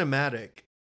cinematic.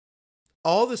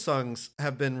 All the songs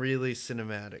have been really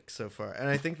cinematic so far, and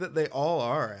I think that they all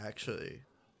are actually,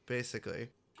 basically.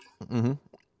 Mm-hmm.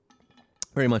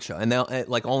 Very much so, and they'll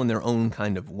like all in their own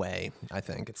kind of way. I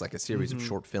think it's like a series of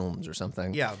short films or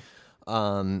something. Yeah.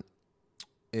 But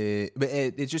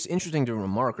it's just interesting to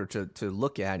remark or to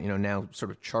look at. You know, now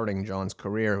sort of charting John's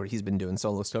career. He's been doing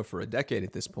solo stuff for a decade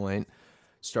at this point,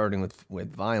 starting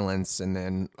with Violence, and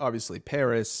then obviously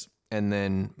Paris. And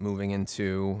then moving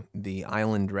into the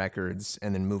Island records,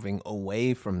 and then moving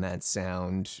away from that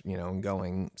sound, you know, and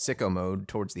going sicko mode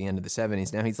towards the end of the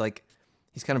 70s. Now he's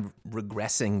kind of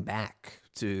regressing back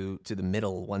to the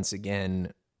middle once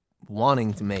again,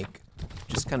 wanting to make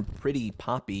just kind of pretty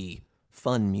poppy,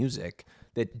 fun music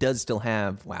that does still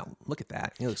have. Wow, look at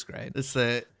that! He looks great. It's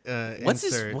what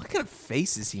kind of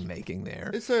face is he making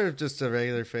there? It's sort of just a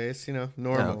regular face, you know,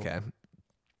 normal. Oh, okay,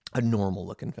 a normal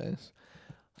looking face.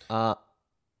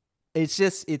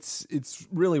 It's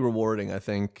really rewarding. I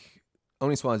think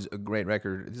Oniswa is a great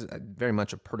record. It's very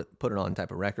much a put it on type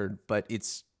of record, but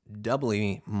it's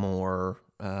doubly more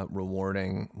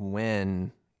rewarding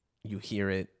when you hear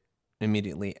it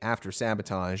immediately after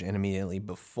Sabotage and immediately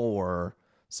before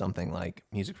something like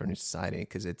Music for a New Society,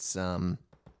 because it's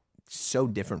so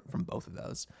different from both of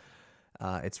those.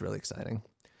 It's really exciting.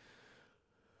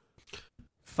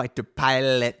 Fighter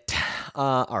Pilot.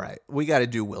 All right, we got to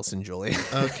do Wilson Juliet.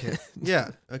 Okay. Yeah.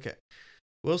 Okay.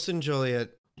 Wilson Juliet.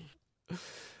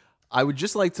 I would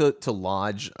just like to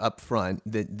lodge up front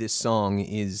that this song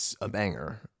is a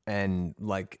banger and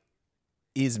like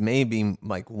is maybe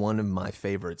like one of my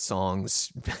favorite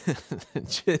songs.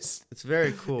 Just it's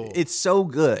very cool. It's so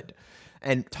good.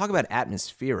 And talk about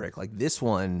atmospheric. Like this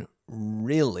one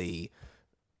really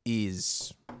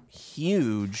is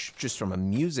huge just from a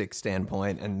music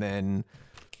standpoint, and then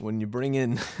when you bring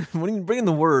in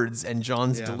the words and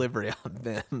John's delivery on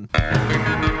them.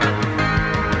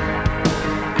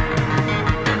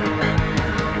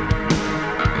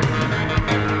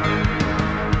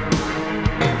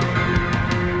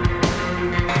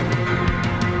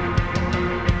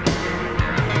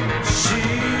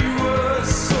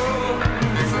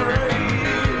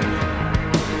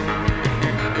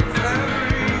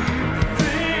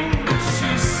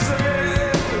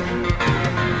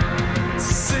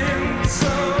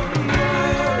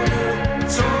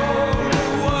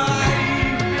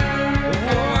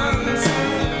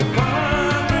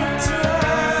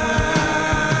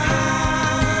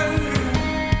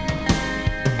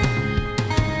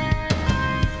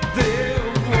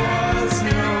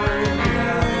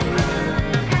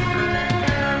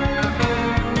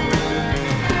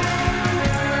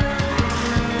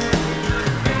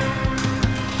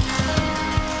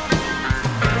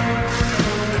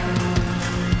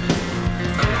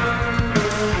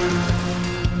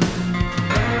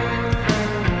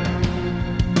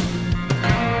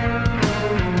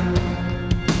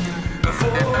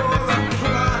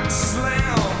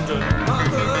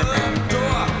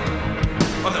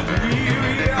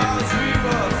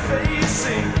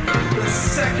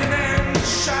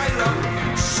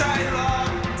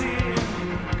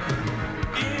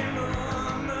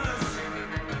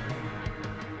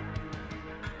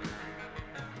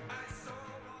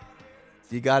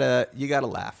 You gotta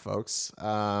laugh, folks.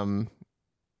 I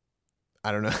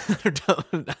don't know.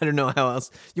 I don't know how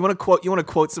else. You want to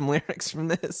quote some lyrics from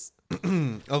this?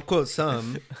 I'll quote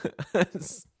some.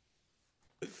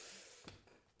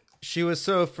 She was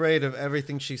so afraid of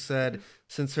everything she said,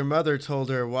 since her mother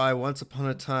told her why once upon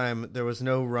a time there was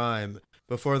no rhyme.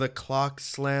 Before the clock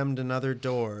slammed another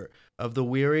door, of the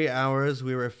weary hours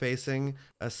we were facing,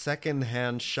 a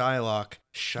second-hand Shylocked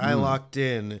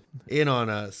in on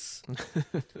us.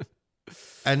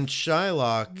 And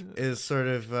Shylock is sort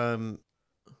of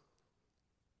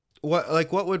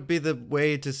what would be the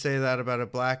way to say that about a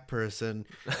black person,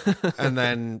 and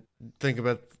then think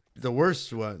about the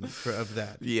worst one of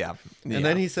that. Yeah. And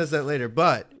then he says that later.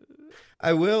 But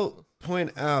I will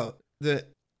point out that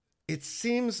it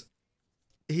seems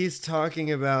he's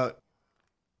talking about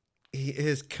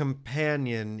his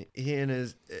companion, he and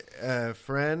his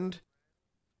friend,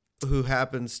 who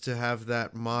happens to have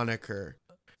that moniker,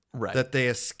 right? That they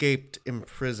escaped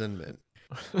imprisonment.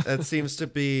 That seems to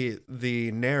be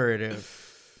the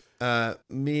narrative.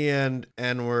 Me and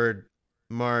N-word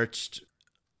marched,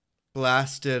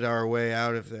 blasted our way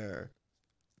out of there.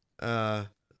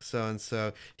 So and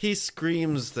so. He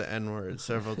screams the N-word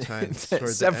several times.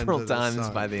 Several times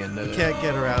by the end of it. Can't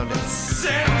get around it.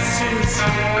 Senses,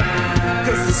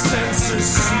 'cause the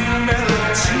senses smell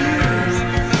of tears.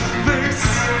 They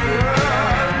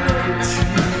smell of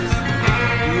tears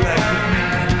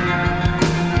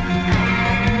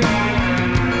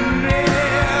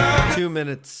like 2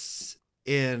 minutes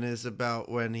in is about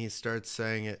when he starts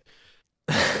saying it.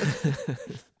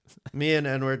 Me and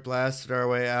N-word blasted our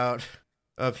way out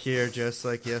of here just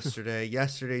like yesterday.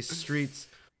 Yesterday's streets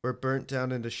were burnt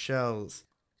down into shells.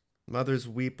 Mothers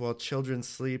weep while children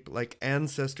sleep like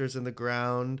ancestors in the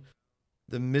ground.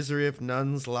 The misery of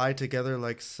nuns lie together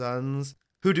like sons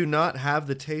who do not have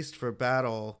the taste for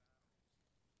battle,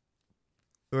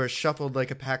 who are shuffled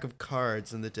like a pack of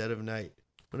cards in the dead of night.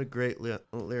 What a great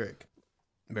lyric.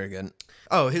 Very good.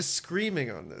 Oh, his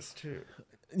screaming on this too.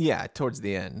 Yeah, towards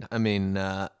the end. I mean,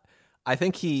 I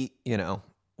think he,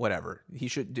 whatever. She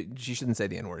shouldn't say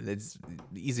the N-word. It's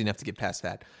easy enough to get past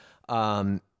that.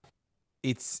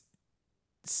 It's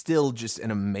still just an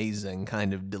amazing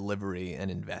kind of delivery and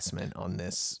investment on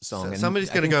this song. So and somebody's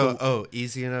going to go,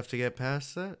 easy enough to get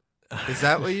past that? Is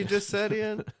that what you just said,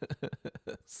 Ian?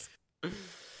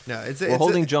 No, we're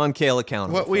holding John Cale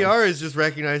accountable. What we are is just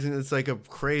recognizing it's like a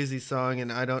crazy song,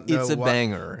 and I don't know. It's a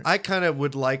banger. I kind of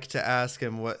would like to ask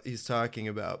him what he's talking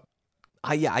about.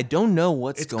 I don't know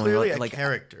what's going on. It's clearly a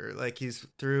character. Like he's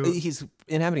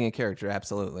inhabiting a character,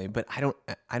 absolutely. But I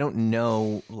don't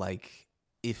know. Like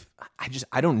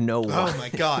I don't know. Why. Oh my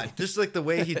god! Just like the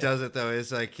way he does it though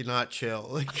is like not chill.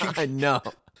 Like I know.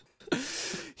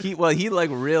 He like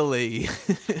really.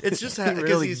 It's just he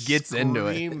really he's gets into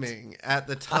it. Screaming at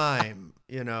the time,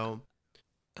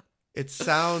 It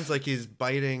sounds like he's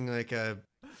biting like a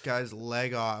guy's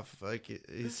leg off. Like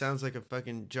he sounds like a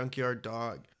fucking junkyard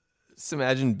dog. Just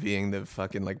imagine being the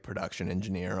fucking like production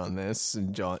engineer on this,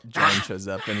 and John shows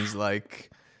up and he's like,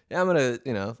 "Yeah, I'm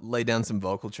gonna lay down some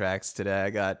vocal tracks today.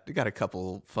 I got a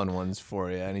couple fun ones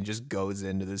for you." And he just goes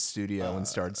into the studio and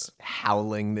starts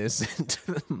howling this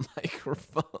into the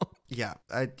microphone. Yeah,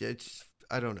 I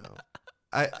don't know.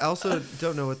 I also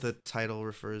don't know what the title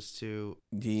refers to.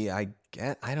 I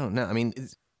don't know. I mean,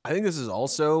 I think this is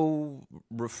also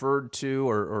referred to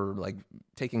or like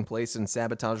taking place in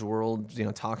Sabotage World,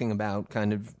 talking about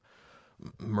kind of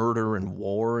murder and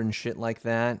war and shit like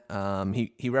that.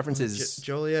 He references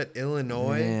Joliet,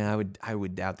 Illinois. Yeah, I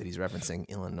would doubt that he's referencing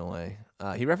Illinois.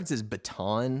 He references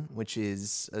Bataan, which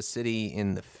is a city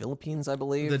in the Philippines, I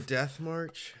believe. The Death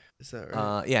March, is that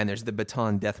right? Yeah, and there's the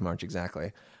Bataan Death March,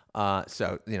 exactly.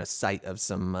 So site of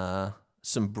some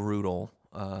brutal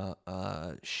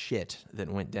shit that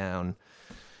went down.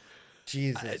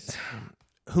 Jesus.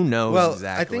 Who knows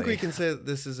exactly? I think we can say that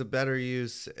this is a better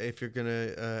use if you're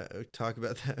gonna talk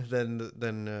about that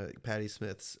than Patti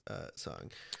Smith's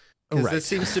song, because this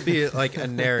seems to be like a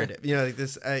narrative. Like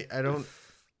this. I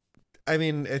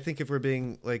mean, I think if we're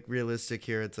being like realistic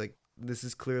here, it's like this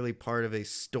is clearly part of a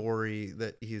story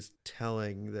that he's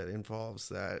telling that involves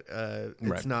that.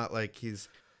 It's not like he's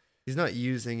not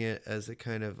using it as a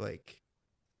kind of like.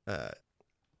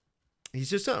 He's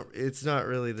just not. It's not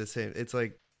really the same. It's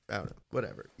like. I don't know,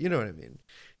 whatever. You know what I mean?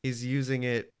 He's using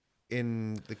it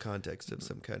in the context of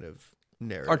some kind of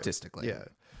narrative. Artistically. Yeah.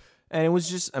 And it was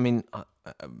just, I mean,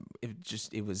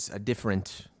 it was a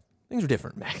different Things were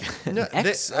different back then. No,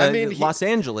 X, Los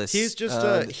Angeles. He's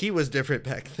just he was different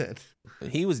back then.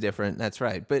 He was different. That's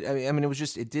right. But I mean, it was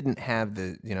just it didn't have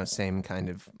the same kind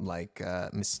of like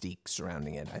mystique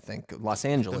surrounding it. I think Los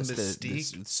Angeles,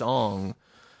 the song,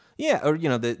 yeah, or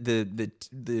the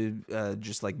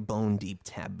just like bone deep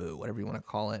taboo, whatever you want to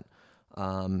call it.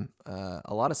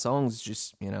 A lot of songs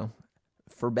just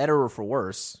for better or for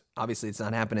worse. Obviously, it's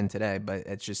not happening today, but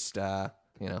it's just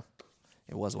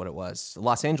it was what it was.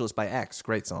 Los Angeles by X,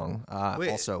 great song. Wait,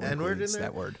 also includes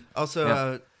that word. Also,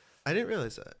 yeah. I didn't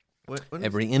realize that.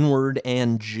 Every N-word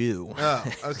and Jew. Oh,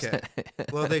 okay.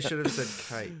 Well, they should have said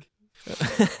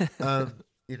kike.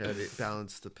 To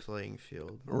balance the playing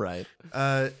field. Right.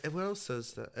 And what else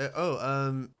says that?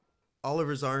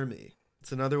 Oliver's Army.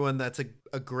 It's another one that's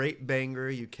a great banger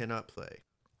you cannot play.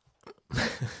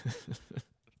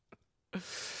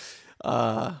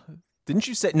 Didn't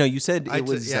you say? No, you said it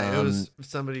was. It was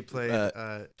somebody played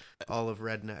all of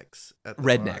Rednecks at the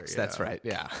Rednecks. bar, That's right.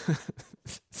 Yeah.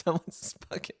 Someone's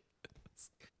fucking.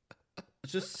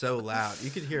 It's just so loud. You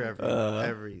could hear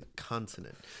every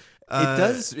consonant.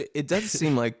 It does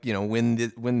seem like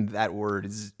when that word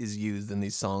is used in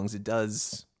these songs, it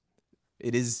doesn't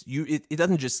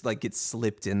just like get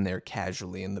slipped in there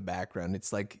casually in the background.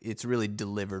 It's like it's really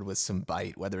delivered with some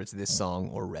bite, whether it's this song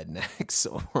or Rednecks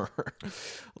or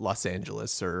Los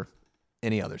Angeles or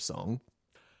any other song.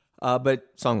 But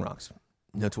song rocks.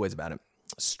 No two ways about it.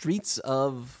 Streets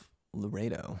of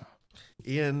Laredo.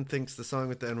 Ian thinks the song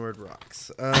with the N-word rocks.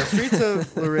 Streets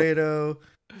of Laredo.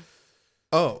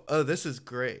 Oh, this is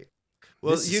great.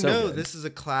 Well, this is a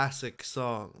classic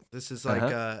song. This is like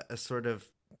a sort of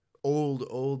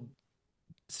old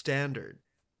standard.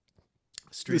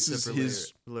 Streets of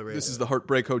Laredo. This is the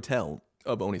Heartbreak Hotel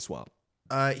of Oni Swap.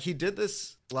 He did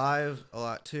this live a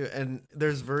lot too, and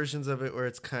there's versions of it where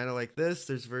it's kind of like this.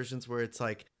 There's versions where it's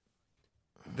like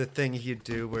the thing he'd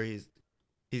do where he's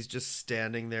just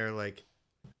standing there like,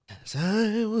 as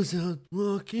I was out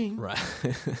walking right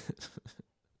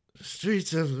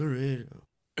streets of Laredo,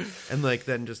 and like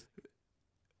then just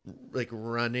like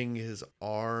running his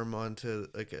arm onto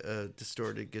like a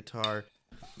distorted guitar.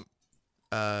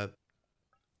 I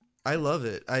love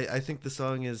it. I think the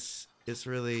song is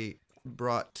really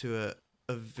brought to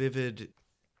a vivid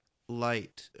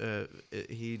light.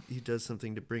 He does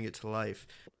something to bring it to life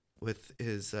with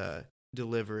his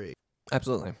delivery.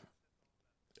 Absolutely.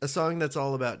 A song that's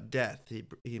all about death.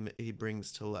 He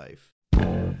brings to life.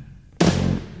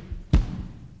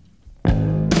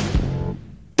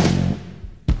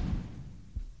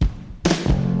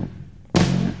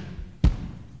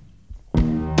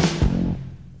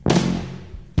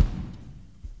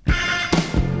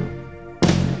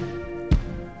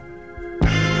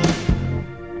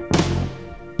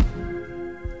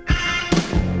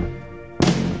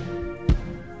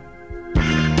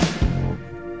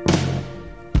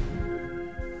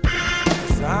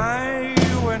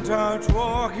 Out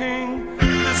walking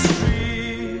the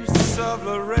streets of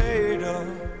Laredo.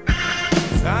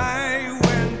 As I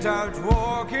went out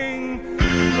walking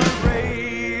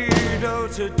Laredo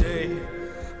today,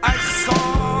 I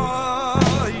saw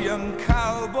a young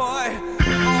cowboy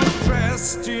all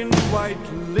dressed in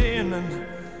white linen,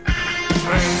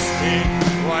 dressed in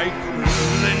white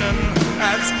linen,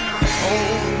 as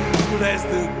cold as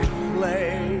the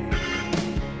clay.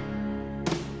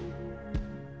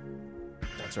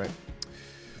 That's right.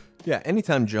 Yeah,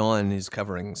 anytime John is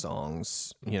covering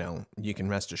songs, you can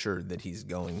rest assured that he's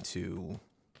going to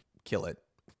kill it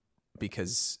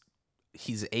because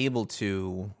he's able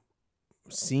to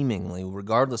seemingly,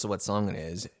 regardless of what song it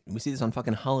is, we see this on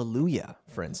fucking Hallelujah,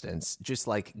 for instance, just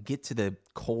like get to the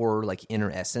core, like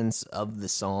inner essence of the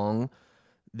song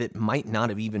that might not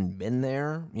have even been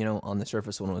there, on the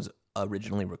surface when it was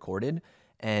originally recorded,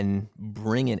 and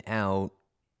bring it out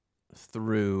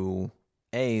through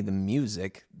the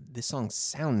music. This song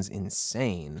sounds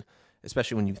insane,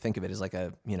 especially when you think of it as like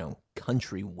a,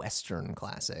 country western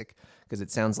classic, because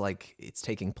it sounds like it's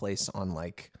taking place on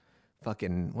like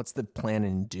fucking, what's the planet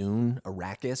in Dune?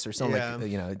 Arrakis or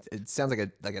something. Yeah. Like, it sounds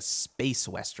like a space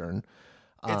western.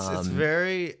 It's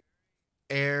very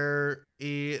airy.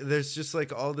 There's just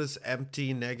like all this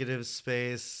empty negative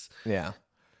space. Yeah.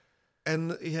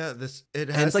 And yeah,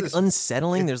 it's like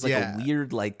unsettling. There's like a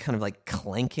weird, like kind of like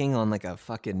clanking on like a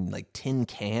fucking like tin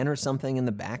can or something in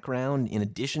the background. In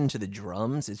addition to the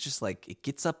drums, it's just like it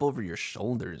gets up over your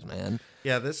shoulders, man.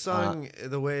 Yeah, this song,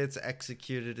 the way it's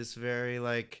executed is very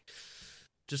like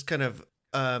just kind of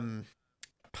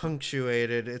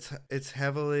punctuated. It's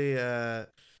heavily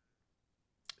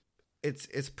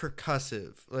it's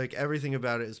percussive. Like everything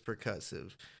about it is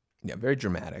percussive. Yeah, very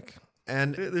dramatic.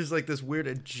 And there's like this weird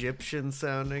Egyptian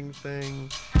sounding thing.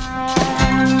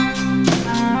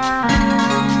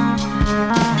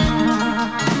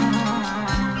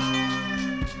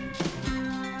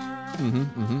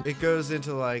 It goes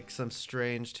into like some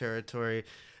strange territory.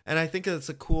 And I think it's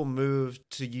a cool move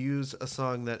to use a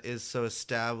song that is so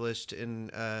established in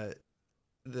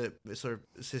the sort of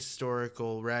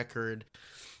historical record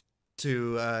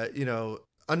to,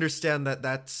 understand that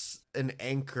that's an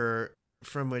anchor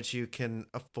from which you can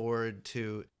afford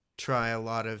to try a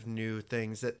lot of new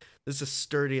things. That this is a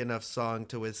sturdy enough song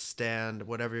to withstand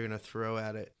whatever you're going to throw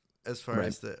at it as far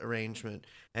as the arrangement.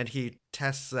 And he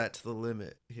tests that to the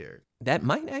limit here. That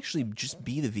might actually just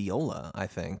be the viola, I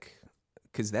think.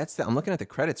 Because I'm looking at the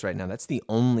credits right now. That's the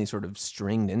only sort of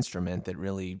stringed instrument that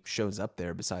really shows up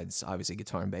there besides obviously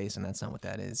guitar and bass, and that's not what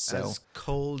that is. So As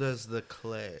Cold as the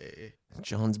Clay.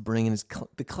 John's bringing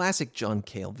the classic John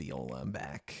Cale viola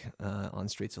back on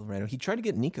Streets of Laredo. He tried to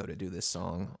get Nico to do this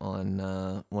song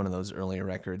on one of those earlier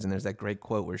records, and there's that great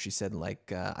quote where she said,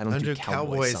 like, I don't do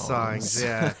cowboy songs.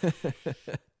 Yeah.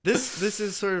 This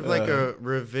is sort of like a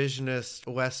revisionist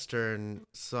Western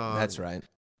song. That's right.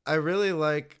 I really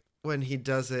like when he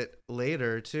does it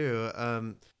later too.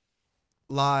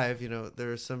 Live,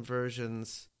 there are some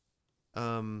versions.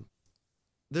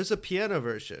 There's a piano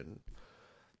version.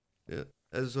 Yeah.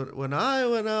 As when I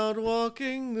went out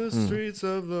walking the streets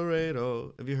of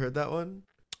Laredo. Have you heard that one?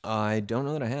 I don't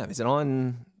know that I have. Is it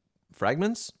on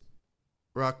Fragments?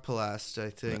 Rock Palast, I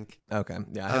think. Okay.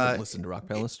 Yeah, I haven't listened to Rock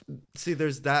Palast. See,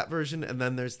 there's that version, and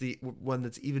then there's the one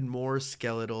that's even more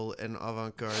skeletal and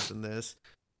avant-garde than this.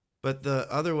 But the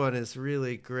other one is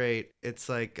really great. It's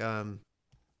like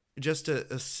just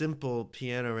a simple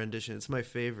piano rendition. It's my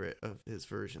favorite of his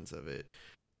versions of it.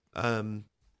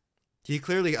 He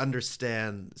clearly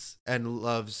understands and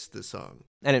loves the song.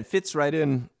 And it fits right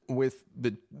in with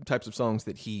the types of songs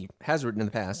that he has written in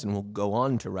the past and will go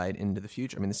on to write into the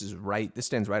future. I mean, this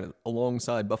stands right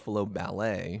alongside Buffalo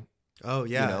Ballet. Oh,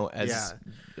 yeah.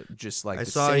 Just like I the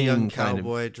saw a same young kind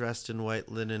cowboy dressed in white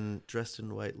linen,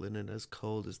 as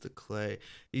cold as the clay.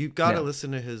 You've got to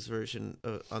listen to his version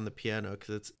on the piano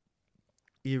because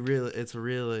it's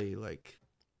really like.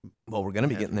 Well, we're gonna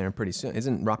be getting there pretty soon.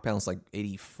 Isn't Rock Palace like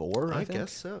 84? I think?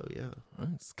 Guess so. Yeah. Well,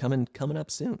 it's coming up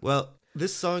soon. Well,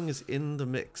 this song is in the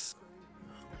mix.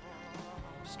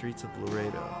 Streets of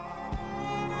Laredo.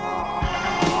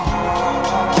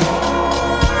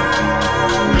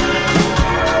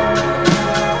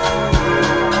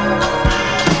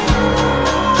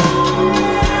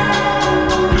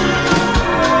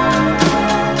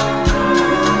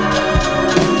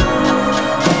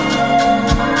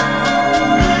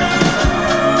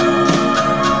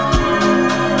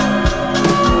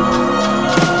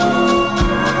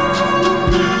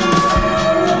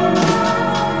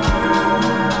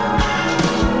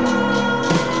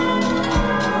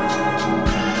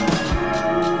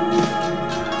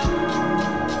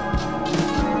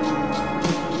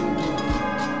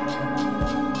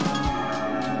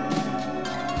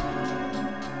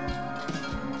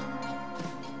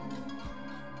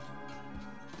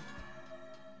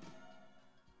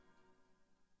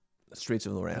 Streets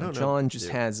of Laredo. John just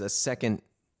has a second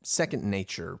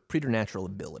nature, preternatural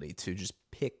ability to just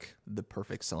pick the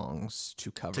perfect songs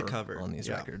to cover on these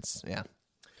records. Yeah.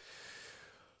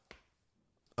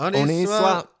 Oni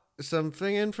swap.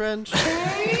 Something in French.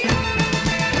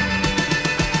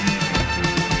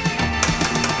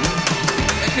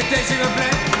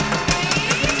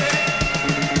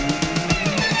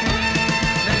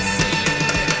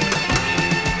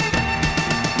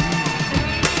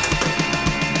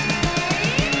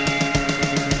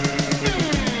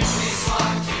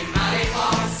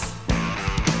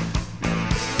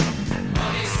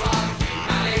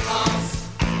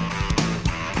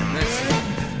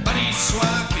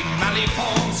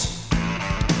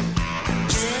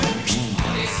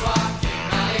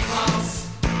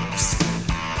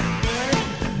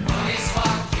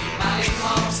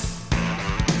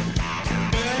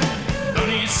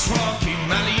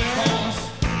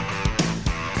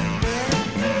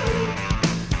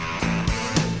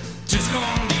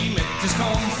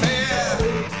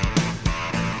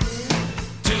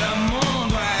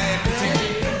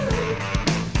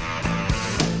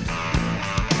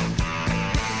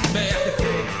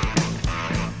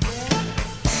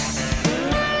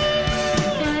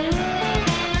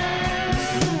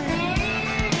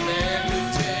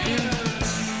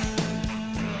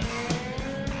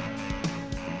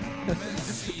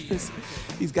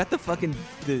 He's got the fucking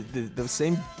the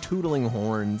same tootling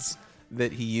horns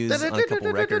that he used on a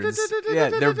couple records. Yeah,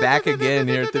 they're back again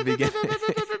here at the beginning.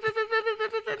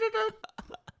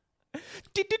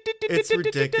 It's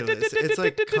ridiculous. It's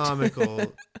like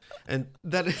comical, and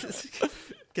that is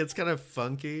gets kind of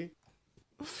funky.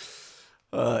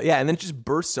 Yeah, and then it just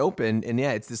bursts open, and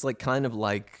yeah, it's this like kind of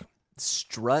like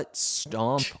strut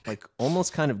stomp, like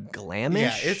almost kind of glamish.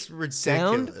 Yeah, it's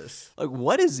sound. ridiculous. Like,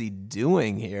 what is he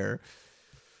doing here?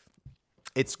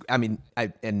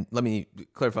 And let me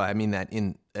clarify. I mean that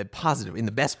in a positive, in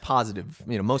the best positive,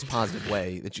 most positive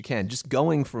way that you can. Just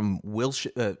going from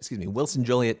Wilson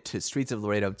Joliet to Streets of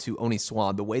Laredo to Oni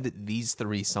Swab, the way that these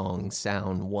three songs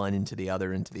sound one into the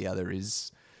other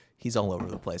is, he's all over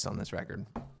the place on this record.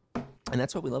 And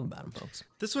that's what we love about him, folks.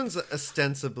 This one's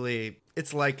ostensibly,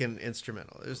 it's like an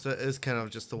instrumental. It's kind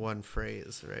of just the one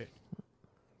phrase, right?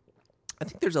 I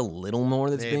think there's a little more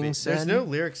that's being said. There's no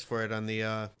lyrics for it on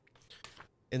the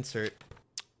insert.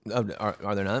 Oh,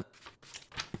 are there not?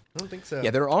 I don't think so.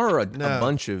 Yeah, there are a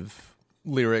bunch of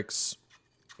lyrics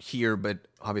here, but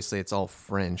obviously it's all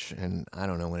French, and I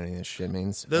don't know what any of this shit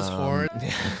means. This horn,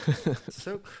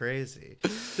 so crazy.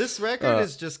 This record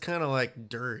is just kind of like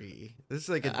dirty. This is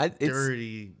like a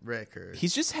dirty record.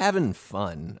 He's just having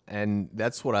fun, and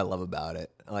that's what I love about it.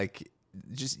 Like,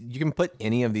 just you can put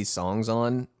any of these songs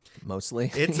on. Mostly,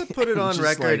 it's a put it on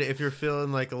record if you're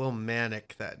feeling like a little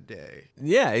manic that day.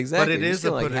 Yeah, exactly. But it is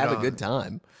to like put it have on. a good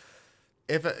time.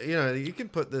 If you can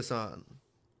put this on.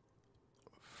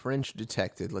 French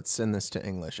detected. Let's send this to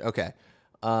English. Okay.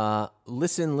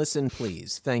 Listen,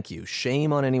 please. Thank you.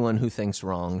 Shame on anyone who thinks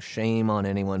wrong. Shame on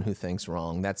anyone who thinks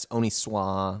wrong. That's Oni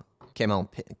Soit,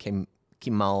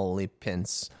 Kimali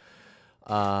Pince.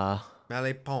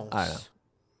 Malépons. I don't know.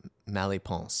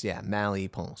 Malépons. Yeah,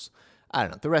 Malépons. I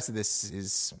don't know. The rest of this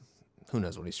is, who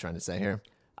knows what he's trying to say here.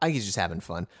 I think he's just having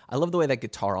fun. I love the way that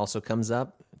guitar also comes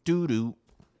up. Doo-doo.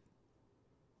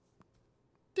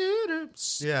 Doo-doo.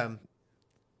 Yeah.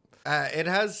 It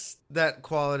has that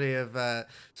quality of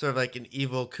sort of like an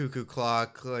evil cuckoo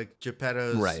clock, like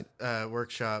Geppetto's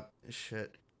workshop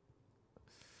shit.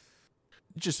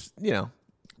 Just, you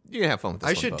can have fun with this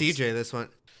I one, should folks. DJ this one.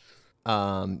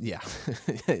 Yeah.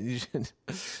 You should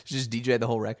just DJ the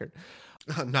whole record.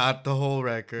 Not the whole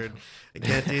record. I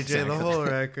can't DJ the whole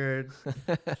record.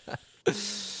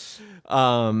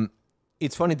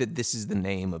 It's funny that this is the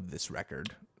name of this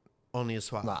record. Only a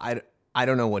swap. I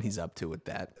don't know what he's up to with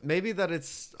that. Maybe that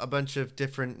it's a bunch of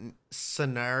different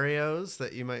scenarios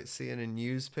that you might see in a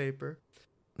newspaper.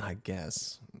 I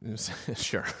guess.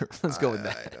 Sure. Let's go with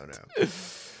that. I don't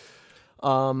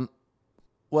know.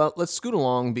 Well, let's scoot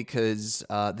along because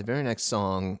the very next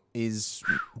song is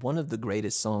one of the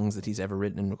greatest songs that he's ever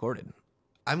written and recorded.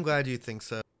 I'm glad you think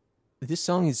so. This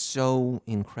song is so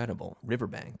incredible.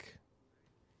 Riverbank.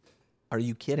 Are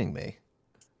you kidding me?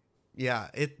 Yeah,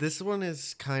 this one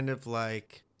is kind of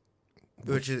like,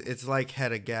 it's like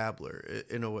Hedda Gabler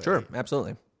in a way. Sure,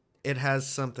 absolutely. It has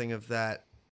something of that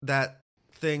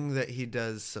thing that he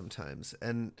does sometimes.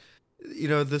 And,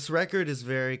 this record is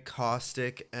very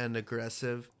caustic and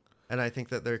aggressive. And I think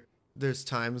that there's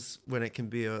times when it can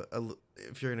be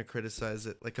if you're going to criticize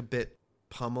it, like a bit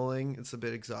pummeling. It's a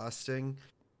bit exhausting.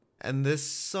 And this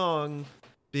song,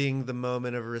 being the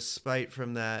moment of respite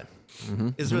from that,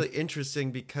 is really interesting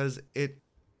because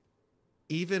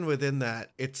even within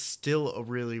that, it's still a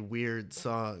really weird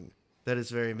song that is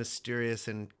very mysterious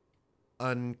and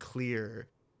unclear.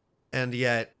 And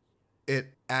yet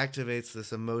it activates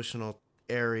this emotional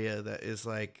area that is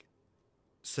like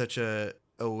such a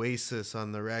oasis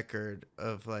on the record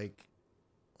of like,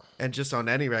 and just on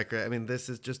any record. I mean, this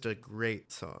is just a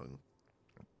great song.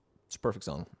 It's a perfect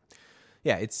song.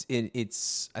 Yeah, it's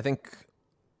I think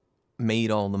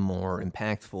made all the more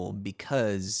impactful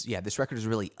because this record is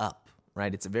really up,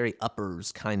 right? It's a very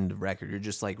uppers kind of record. You're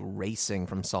just like racing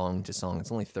from song to song.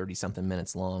 It's only 30 something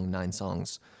minutes long, 9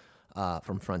 songs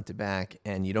from front to back,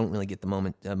 and you don't really get the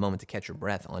moment to catch your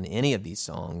breath on any of these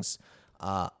songs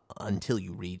until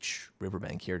you reach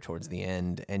Riverbank here towards the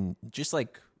end. And just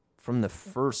like from the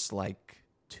first like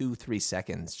 2-3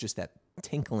 seconds, just that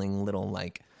tinkling little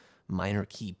like minor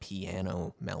key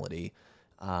piano melody.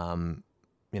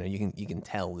 You can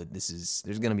tell that there's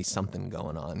going to be something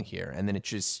going on here. And then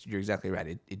you're exactly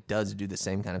right. It does do the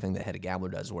same kind of thing that Hedda Gabler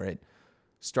does, where it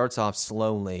starts off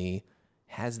slowly,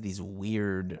 has these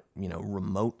weird,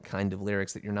 remote kind of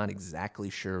lyrics that you're not exactly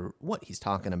sure what he's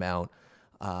talking about,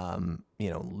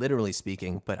 literally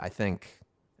speaking. But I think,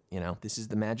 this is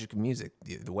the magic of music.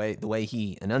 The way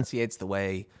he enunciates, the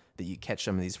way that you catch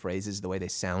some of these phrases, the way they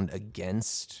sound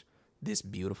against this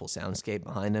beautiful soundscape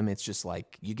behind him. It's just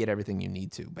like you get everything you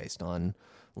need to based on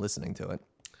listening to it.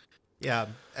 Yeah,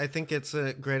 I think it's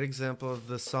a great example of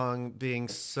the song being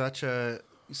such a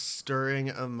stirring,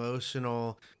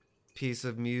 emotional piece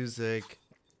of music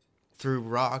through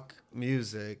rock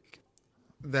music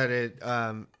that it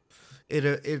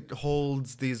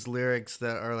holds these lyrics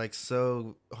that are like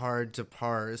so hard to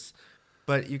parse,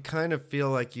 but you kind of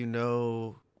feel like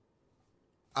I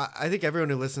think everyone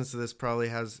who listens to this probably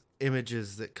has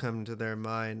images that come to their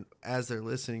mind as they're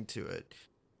listening to it.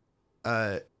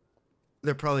 They're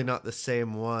probably not the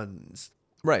same ones.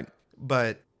 Right.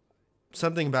 But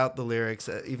something about the lyrics,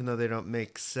 even though they don't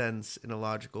make sense in a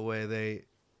logical way,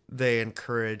 they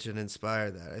encourage and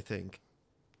inspire that, I think.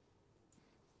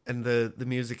 And the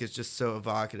music is just so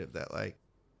evocative that like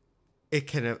it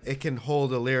can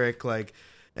hold a lyric like,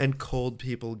 and cold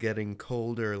people getting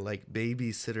colder like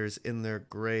babysitters in their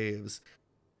graves,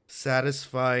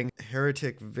 satisfying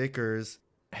heretic vicars,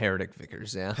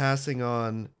 yeah. passing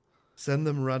on, send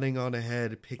them running on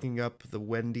ahead, picking up the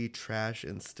Wendy trash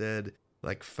instead,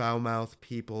 like foul-mouthed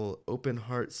people, open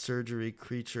heart surgery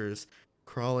creatures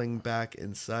crawling back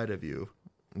inside of you.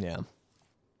 Yeah.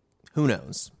 Who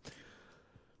knows?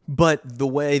 But the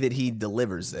way that he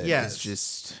delivers it is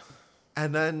just...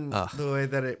 And then the way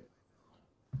that it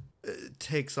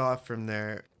takes off from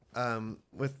there,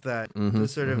 with that the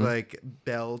sort of like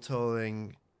bell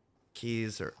tolling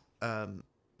keys, or and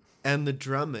the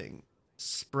drumming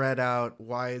spread out,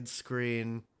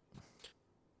 widescreen.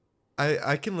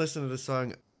 I can listen to the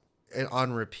song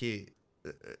on repeat.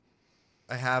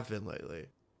 I have been lately.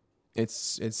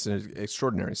 It's an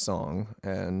extraordinary song,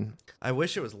 and I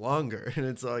wish it was longer, and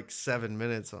it's like 7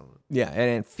 minutes on it. Yeah,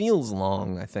 and it feels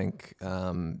long, I think,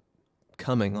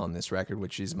 coming on this record,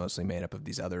 which is mostly made up of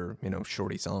these other,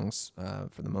 shorty songs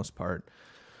for the most part.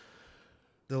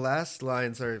 The last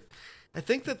lines are... I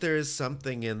think that there is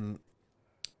something in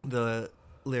the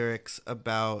lyrics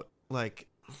about, like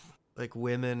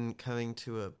women coming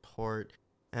to a port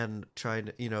and trying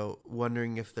to,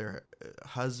 wondering if their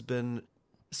husband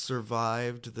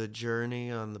survived the journey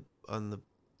on the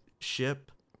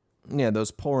ship. Yeah,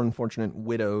 those poor unfortunate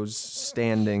widows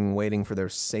standing waiting for their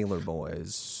sailor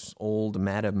boys. Old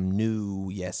Madam New,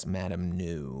 yes, Madam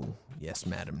New, yes,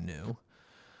 Madam New.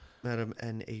 Madam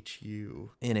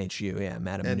NHU. NHU, yeah,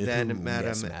 Madam and New, then Madam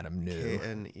yes, Madam New.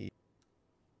 KNE.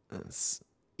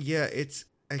 Yeah,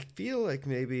 I feel like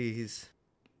maybe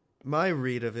my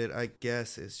read of it, I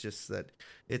guess, is just that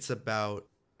it's about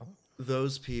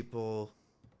those people.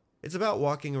 It's about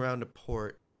walking around a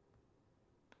port.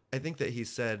 I think that he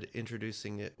said,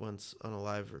 introducing it once on a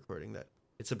live recording, that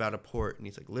it's about a port, and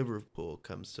he's like, Liverpool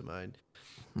comes to mind.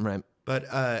 Right.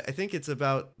 But I think it's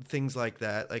about things like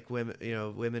that, like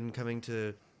women coming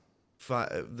to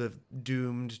the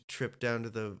doomed trip down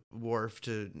to the wharf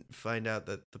to find out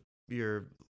that your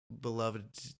beloved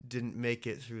didn't make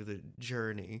it through the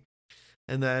journey.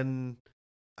 And then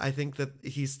I think that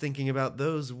he's thinking about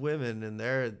those women, and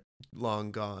they're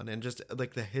long gone, and just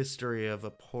like the history of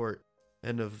a port,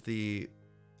 and of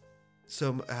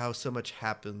how so much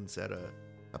happens at a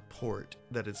port,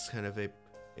 that it's kind of a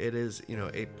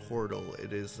portal.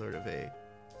 It is sort of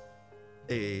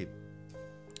a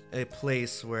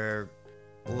place where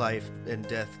life and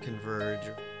death converge,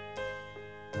 or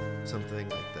something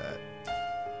like that.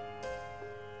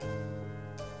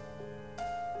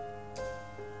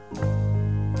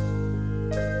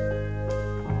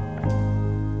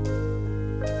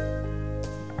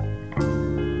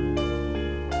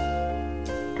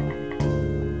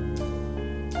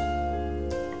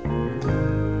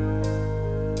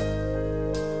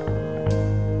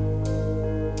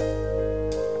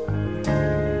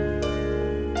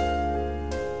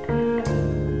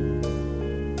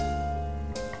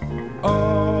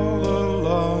 All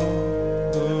along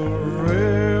the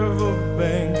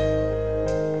riverbank,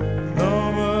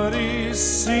 nobody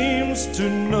seems to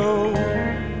know.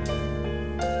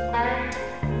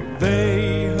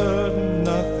 They heard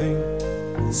nothing,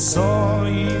 saw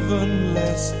even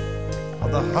less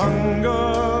of the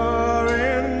hunger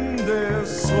in their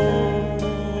souls.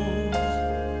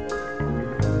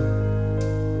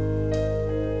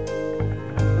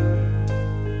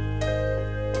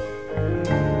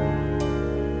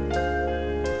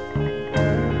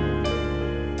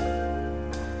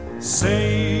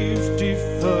 Safety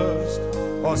first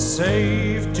or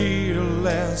safety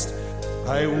last,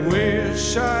 I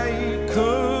wish I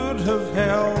could have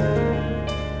helped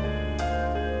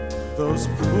those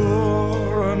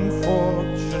poor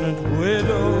unfortunate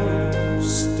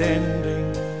widows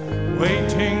standing,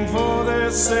 waiting for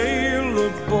their sailor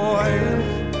boys.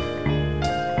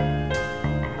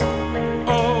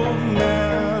 Oh,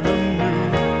 Madam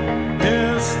New,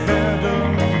 yes,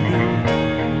 Madam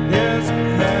New, yes,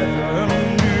 Madam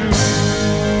New.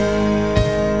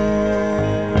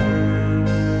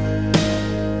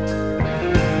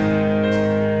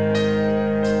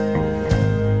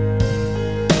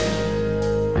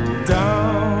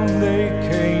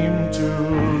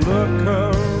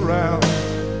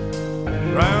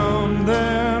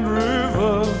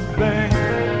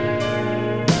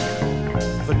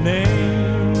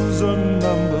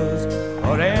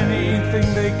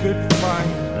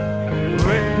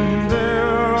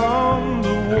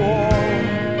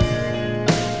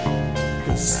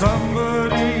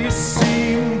 Everybody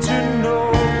seemed to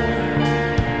know,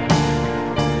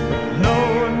 but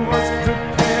no one was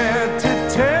prepared to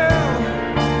tell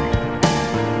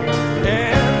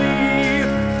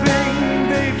anything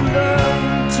they'd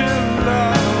learned to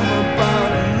love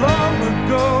about long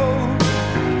ago.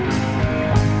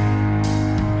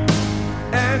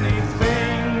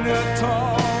 Anything at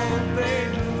all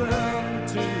they'd learned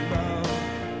to love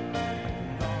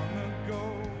long ago.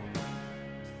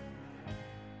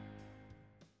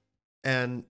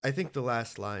 And I think the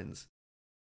last lines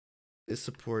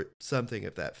support something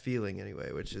of that feeling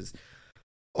anyway, which is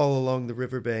all along the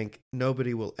riverbank,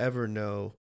 nobody will ever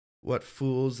know what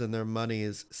fools and their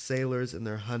moneys, sailors and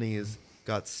their honeys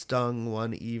got stung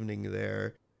one evening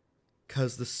there,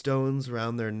 'cause the stones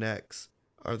round their necks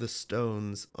are the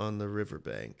stones on the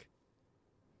riverbank.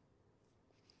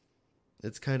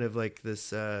 It's kind of like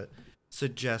this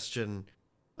suggestion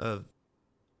of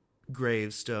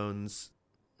gravestones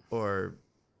or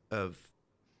of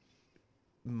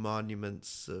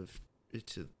monuments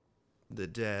to the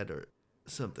dead or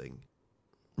something.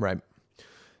 Right.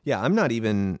 Yeah, I'm not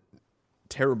even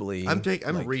terribly. I'm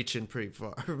reaching pretty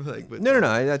far. No.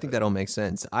 I think that all makes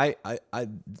sense. I've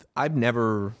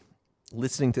never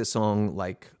listening to a song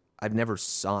I've never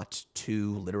sought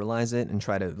to literalize it and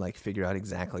try to figure out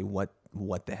exactly what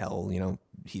the hell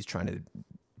he's trying to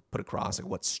put across,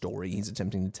 what story he's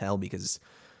attempting to tell, because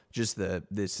just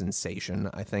the sensation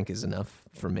I think is enough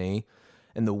for me,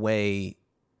 and the way,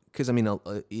 because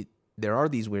there are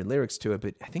these weird lyrics to it,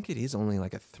 but I think it is only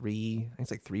it's 3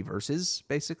 verses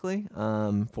basically,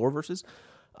 4 verses,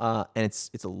 and it's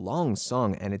a long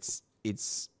song, and it's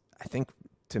I think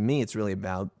to me it's really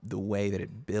about the way that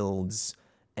it builds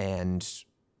and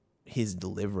his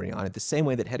delivery on it, the same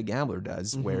way that Hedda Gabler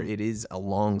does, where it is a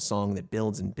long song that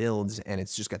builds and builds, and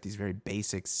it's just got these very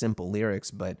basic, simple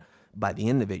lyrics, but by the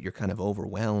end of it, you're kind of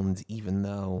overwhelmed, even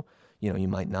though, you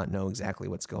might not know exactly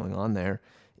what's going on there.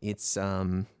 It's, it's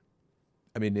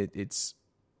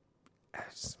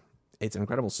an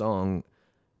incredible song,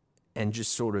 and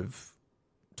just sort of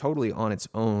totally on its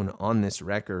own on this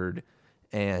record,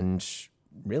 and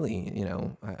really,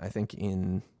 I think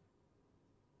in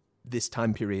this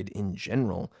time period in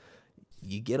general,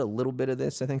 you get a little bit of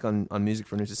this, I think, on Music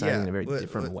for a New Society in a very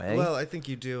different way. Well, I think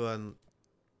you do on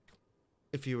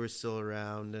If You Were Still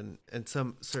Around and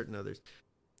some certain others.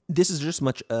 This is just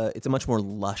it's a much more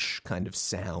lush kind of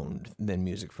sound than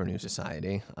Music for a New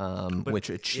Society, which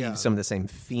achieves some of the same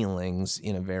feelings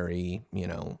in a very,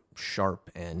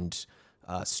 sharp and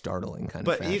startling kind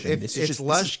of fashion. But if it's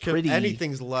lush,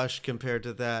 anything's lush compared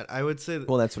to that. I would say.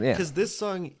 Well, that's because this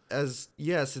song,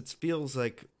 it feels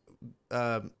like.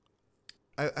 I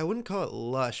wouldn't call it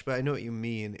lush, but I know what you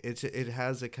mean. It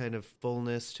has a kind of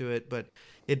fullness to it, but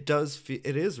it does.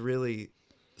 It is really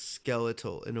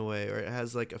skeletal in a way, or it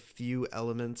has a few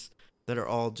elements that are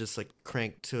all just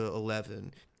cranked to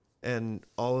 11, and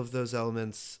all of those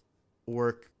elements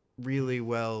work really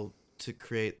well to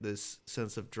create this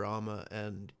sense of drama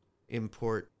and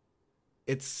import.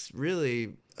 It's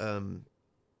really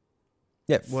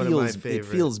it one of my favorites. It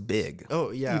feels big. Oh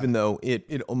yeah, even though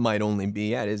it might only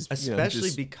be especially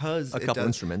just because a couple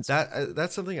instruments.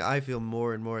 That's something I feel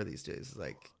more and more these days.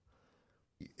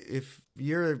 If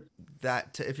you're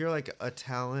if you're a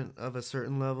talent of a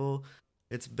certain level,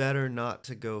 it's better not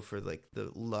to go for the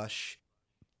lush,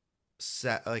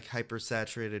 hyper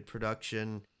saturated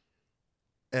production.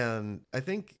 And I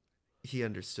think he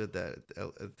understood that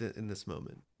in this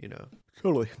moment,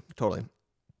 Totally.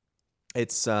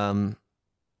 It's I don't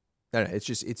know,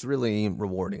 it's really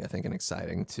rewarding, I think, and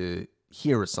exciting to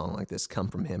hear a song like this come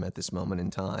from him at this moment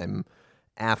in time,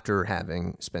 after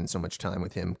having spent so much time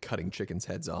with him cutting chickens'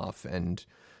 heads off and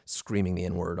screaming the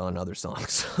N-word on other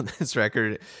songs on this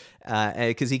record,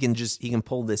 because he can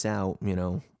pull this out,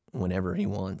 whenever he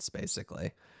wants,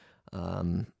 basically.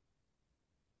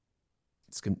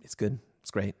 It's good.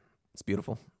 It's great. It's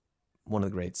beautiful. One of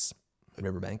the greats.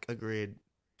 Riverbank. Agreed.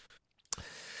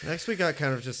 Next we got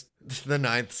kind of just the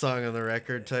 9th song on the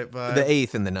record type vibe. The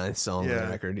 8th and the 9th song on the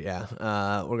record, yeah.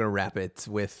 We're going to wrap it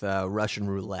with Russian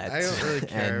Roulette. I don't really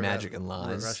care and Magic and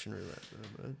Lies. Russian Roulette.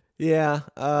 But yeah.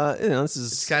 This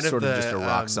is kind sort of just a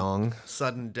rock song.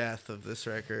 Sudden death of this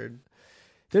record.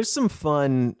 There's some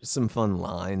fun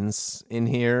lines in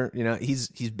here. He's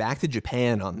back to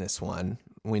Japan on this one.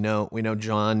 We know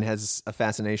John has a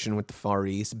fascination with the Far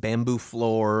East, bamboo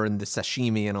floor and the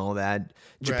sashimi and all that.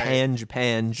 Japan,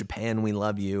 Japan, we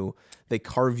love you. They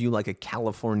carve you like a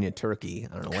California turkey.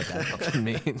 I don't know what that fucking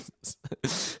means.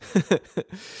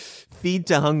 Feed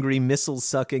to hungry, missile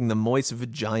sucking, the moist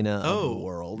vagina of the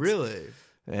world. Really?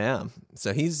 Yeah.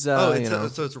 So he's so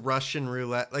it's Russian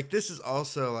roulette. Like this is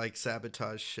also like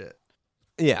sabotage shit.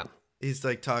 Yeah. He's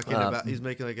like talking about he's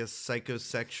making like a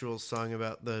psychosexual song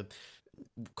about the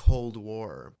Cold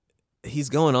War. He's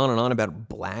going on and on about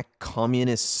black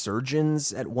communist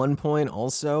surgeons at one point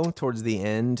also towards the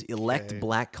end. Elect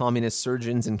black communist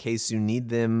surgeons in case you need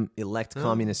them. Elect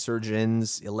communist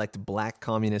surgeons. Elect black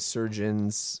communist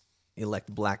surgeons. Elect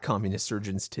black communist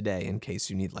surgeons today in case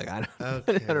you need, like, I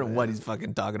don't know what he's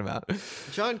fucking talking about.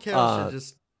 John Cale should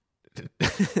just,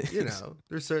 you know,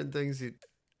 there's certain things he...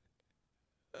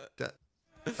 all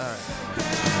right.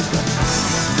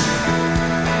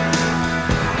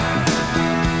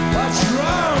 What's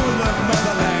wrong with the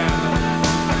motherland?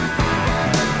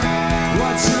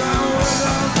 What's wrong with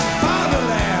the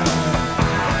fatherland?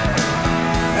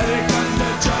 And they got to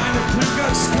join the Ku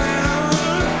Klux Klan.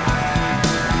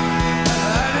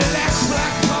 And elect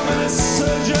black communist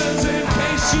surgeons in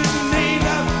case you need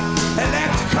them.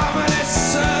 Elect communist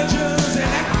surgeons.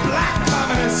 Elect black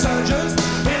communist surgeons.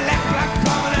 Elect black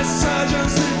communist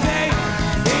surgeons today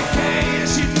in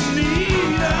case you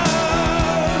need them.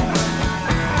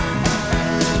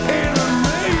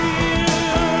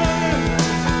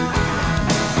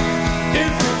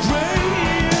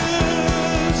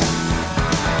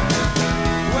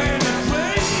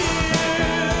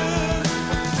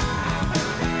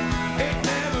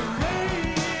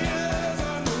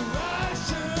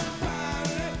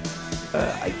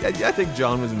 I think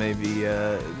John was maybe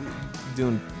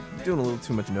doing a little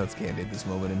too much notes candy at this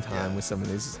moment in time with some of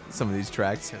these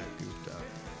tracks. Kind of goofed up.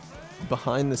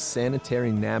 Behind the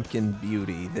sanitary napkin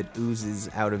beauty that oozes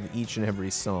out of each and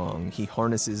every song, he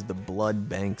harnesses the blood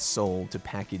bank soul to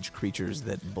package creatures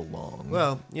that belong.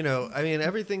 Well, you know, I mean,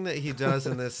 everything that he does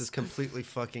in this is completely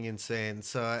fucking insane.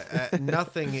 So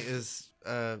nothing is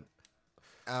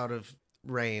out of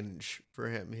range for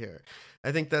him here.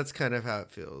 I think that's kind of how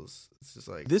it feels. It's just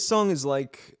like this song is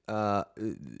like so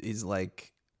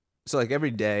like every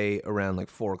day around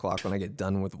like 4:00 when I get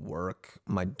done with work,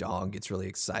 my dog gets really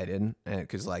excited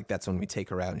because like that's when we take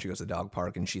her out and she goes to the dog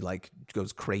park and she like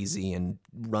goes crazy and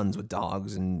runs with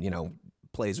dogs and, you know,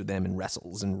 plays with them and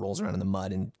wrestles and rolls around in the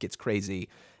mud and gets crazy.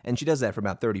 And she does that for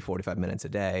about 30-45 minutes a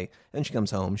day. Then she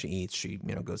comes home, she eats, she,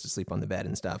 you know, goes to sleep on the bed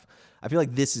and stuff. I feel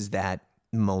like this is that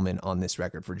moment on this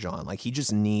record for John. Like he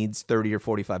just needs 30 or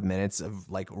 45 minutes of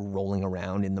like rolling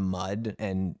around in the mud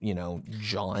and, you know,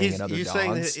 jawing at other dogs. You're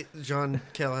saying that John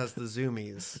Cale has the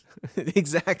zoomies.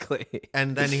 Exactly.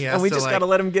 And then he has and we to just like, gotta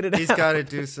let him get it he's out. got to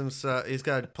do some he's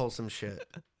got to pull some shit.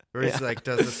 Where he's like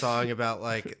does a song about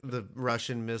like the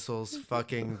Russian missiles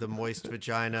fucking the moist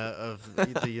vagina of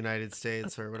the United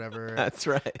States or whatever. That's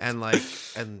right. And like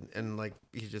and like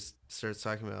he just starts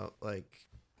talking about like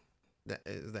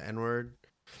the N-word.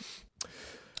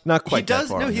 Not quite. He does.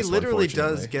 That far No, on he this, literally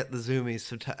does unfortunately. get the zoomies.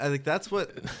 Sometimes I think that's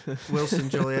what Wilson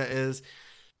Julia is.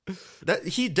 That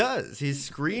he does. He's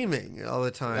screaming all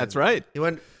the time. That's right.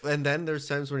 And then there's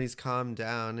times when he's calmed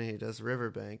down and he does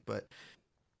Riverbank. But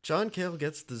John Cale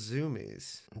gets the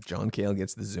zoomies. John Cale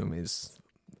gets the zoomies.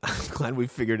 I'm glad we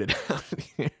figured it out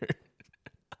here.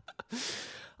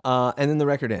 And then the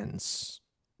record ends.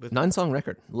 With 9-song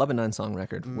record. Love a 9-song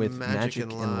record with Magic Magic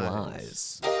and and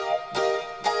Lies. Lies.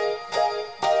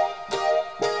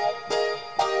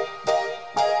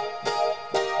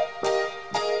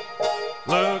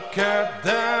 Look at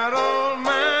that old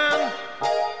man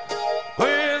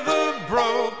with the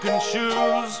broken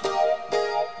shoes.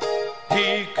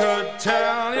 He could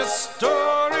tell you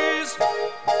stories.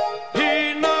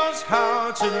 He knows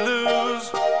how to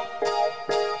lose.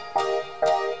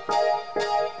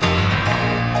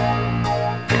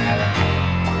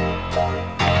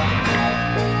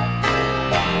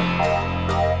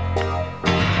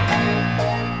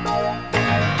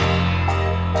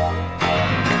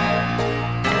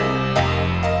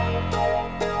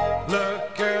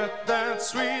 Look at that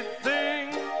sweet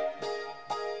thing,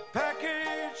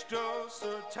 packaged oh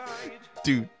so tight.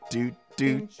 Do do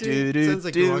do do do. Sounds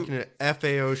like you're walking at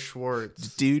FAO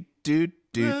Schwartz. Do do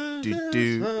do do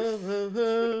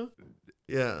do.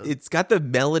 Yeah. It's got the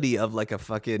melody of like a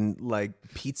fucking like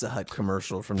Pizza Hut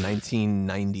commercial from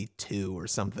 1992 or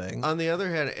something. On the other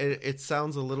hand, it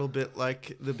sounds a little bit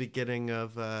like the beginning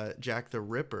of Jack the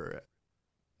Ripper.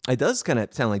 It does kind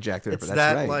of sound like Jack the Ripper. It's That's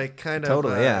that right. like kind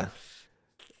Totally, of yeah.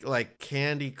 like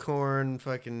candy corn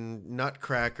fucking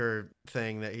nutcracker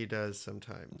thing that he does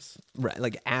sometimes. Right,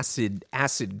 like acid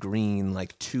green,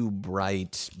 like too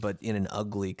bright, but in an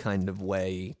ugly kind of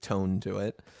way tone to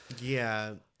it.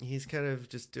 Yeah, he's kind of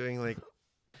just doing like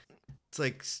it's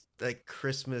like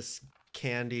Christmas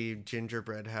candy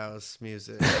gingerbread house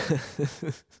music.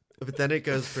 But then it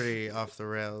goes pretty off the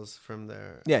rails from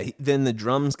there. Yeah, then the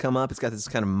drums come up. It's got this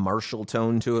kind of martial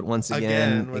tone to it once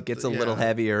again. It gets a little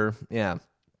heavier. Yeah.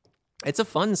 It's a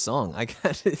fun song.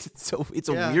 It's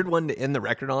a weird one to end the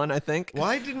record on, I think.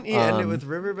 Why didn't he end it with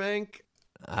Riverbank?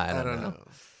 I don't know.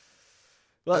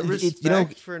 Well,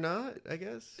 respect for not, I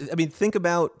guess. I mean, think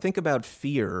about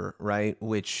Fear, right?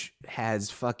 Which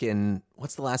has fucking,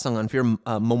 what's the last song on Fear?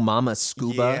 Mo Mama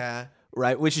Scuba. Yeah.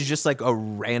 Right, which is just like a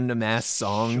random ass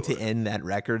song to end that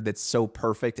record that's so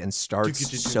perfect and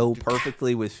starts so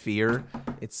perfectly with Fear.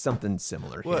 It's something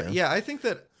similar here. Well, yeah, I think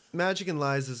that Magic and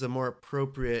Lies is a more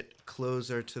appropriate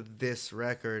closer to this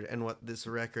record and what this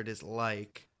record is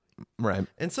like. Right.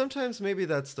 And sometimes maybe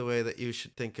that's the way that you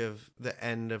should think of the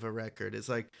end of a record. It's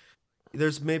like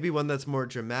there's maybe one that's more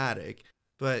dramatic,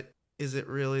 but is it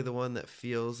really the one that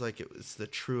feels like it was the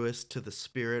truest to the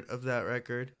spirit of that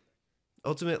record?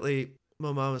 Ultimately,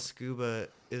 Mo Mama Scuba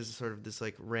is sort of this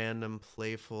like random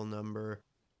playful number.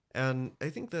 And I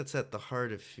think that's at the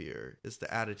heart of Fear, is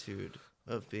the attitude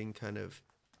of being kind of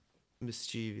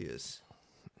mischievous.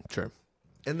 Sure.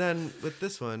 And then with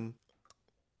this one,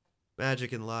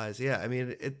 Magic and Lies. Yeah, I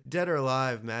mean, Dead or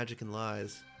Alive, Magic and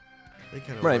Lies, they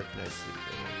kind of work nicely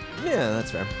together. Yeah,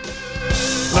 that's fair.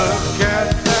 Look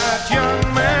at that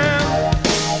young man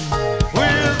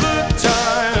with the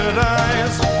tired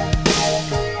eyes.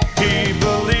 He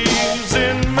believes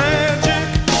in magic.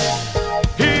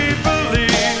 He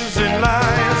believes in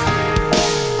lies.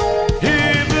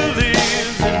 He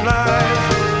believes in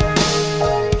lies.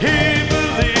 He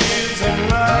believes in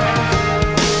lies.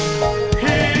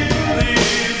 He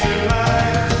believes in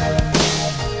lies.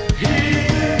 He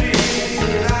believes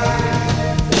in lies. He believes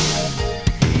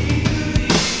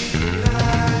in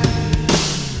lies.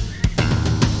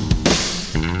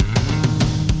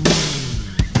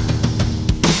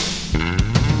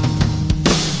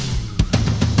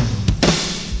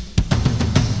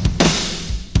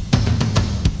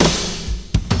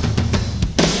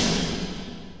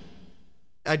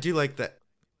 I do like the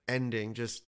ending,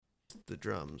 just the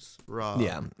drums, raw.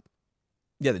 Yeah.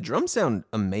 Yeah, the drums sound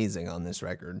amazing on this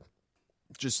record.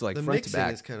 Just like The front to mixing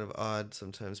back. is kind of odd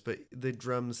sometimes, but the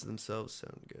drums themselves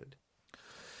sound good.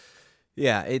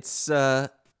 Yeah, it's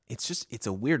a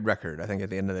weird record, I think, at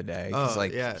the end of the day. 'Cause,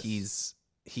 like yes.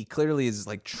 he clearly is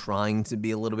like trying to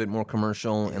be a little bit more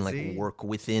commercial and like he? work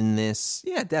within this.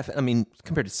 Yeah, definitely. I mean,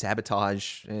 compared to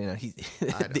Sabotage, you know,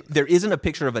 there isn't a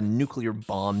picture of a nuclear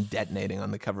bomb detonating on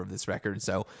the cover of this record.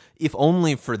 So, if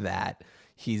only for that,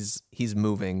 he's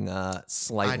moving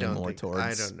slightly more towards.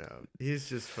 I don't know. He's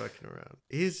just fucking around.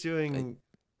 He's doing.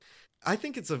 I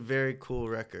think it's a very cool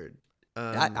record.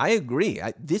 I agree.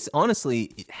 This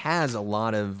honestly, it has a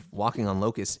lot of Walking on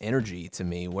Locusts energy to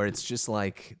me, where it's just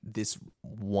like this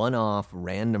one-off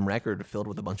random record filled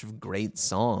with a bunch of great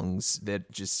songs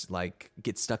that just like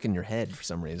get stuck in your head for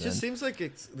some reason. It just seems like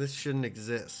this shouldn't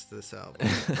exist. This album,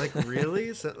 like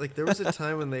really, so, like there was a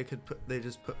time when they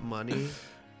just put money.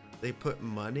 They put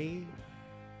money.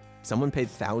 Someone paid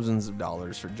thousands of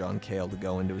dollars for John Cale to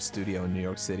go into a studio in New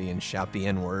York City and shout the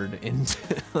N-word into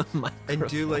a microphone. And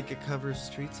do like a cover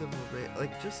Streets of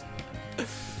like just.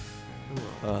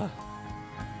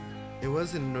 It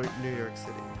was in New York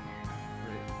City,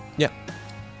 right? Yeah.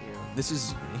 Yeah.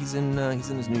 He's in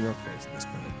his New York phase at this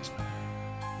point.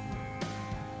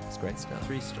 It's great stuff.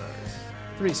 3 stars.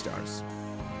 3 stars.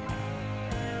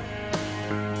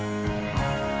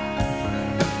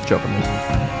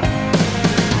 Jokerman.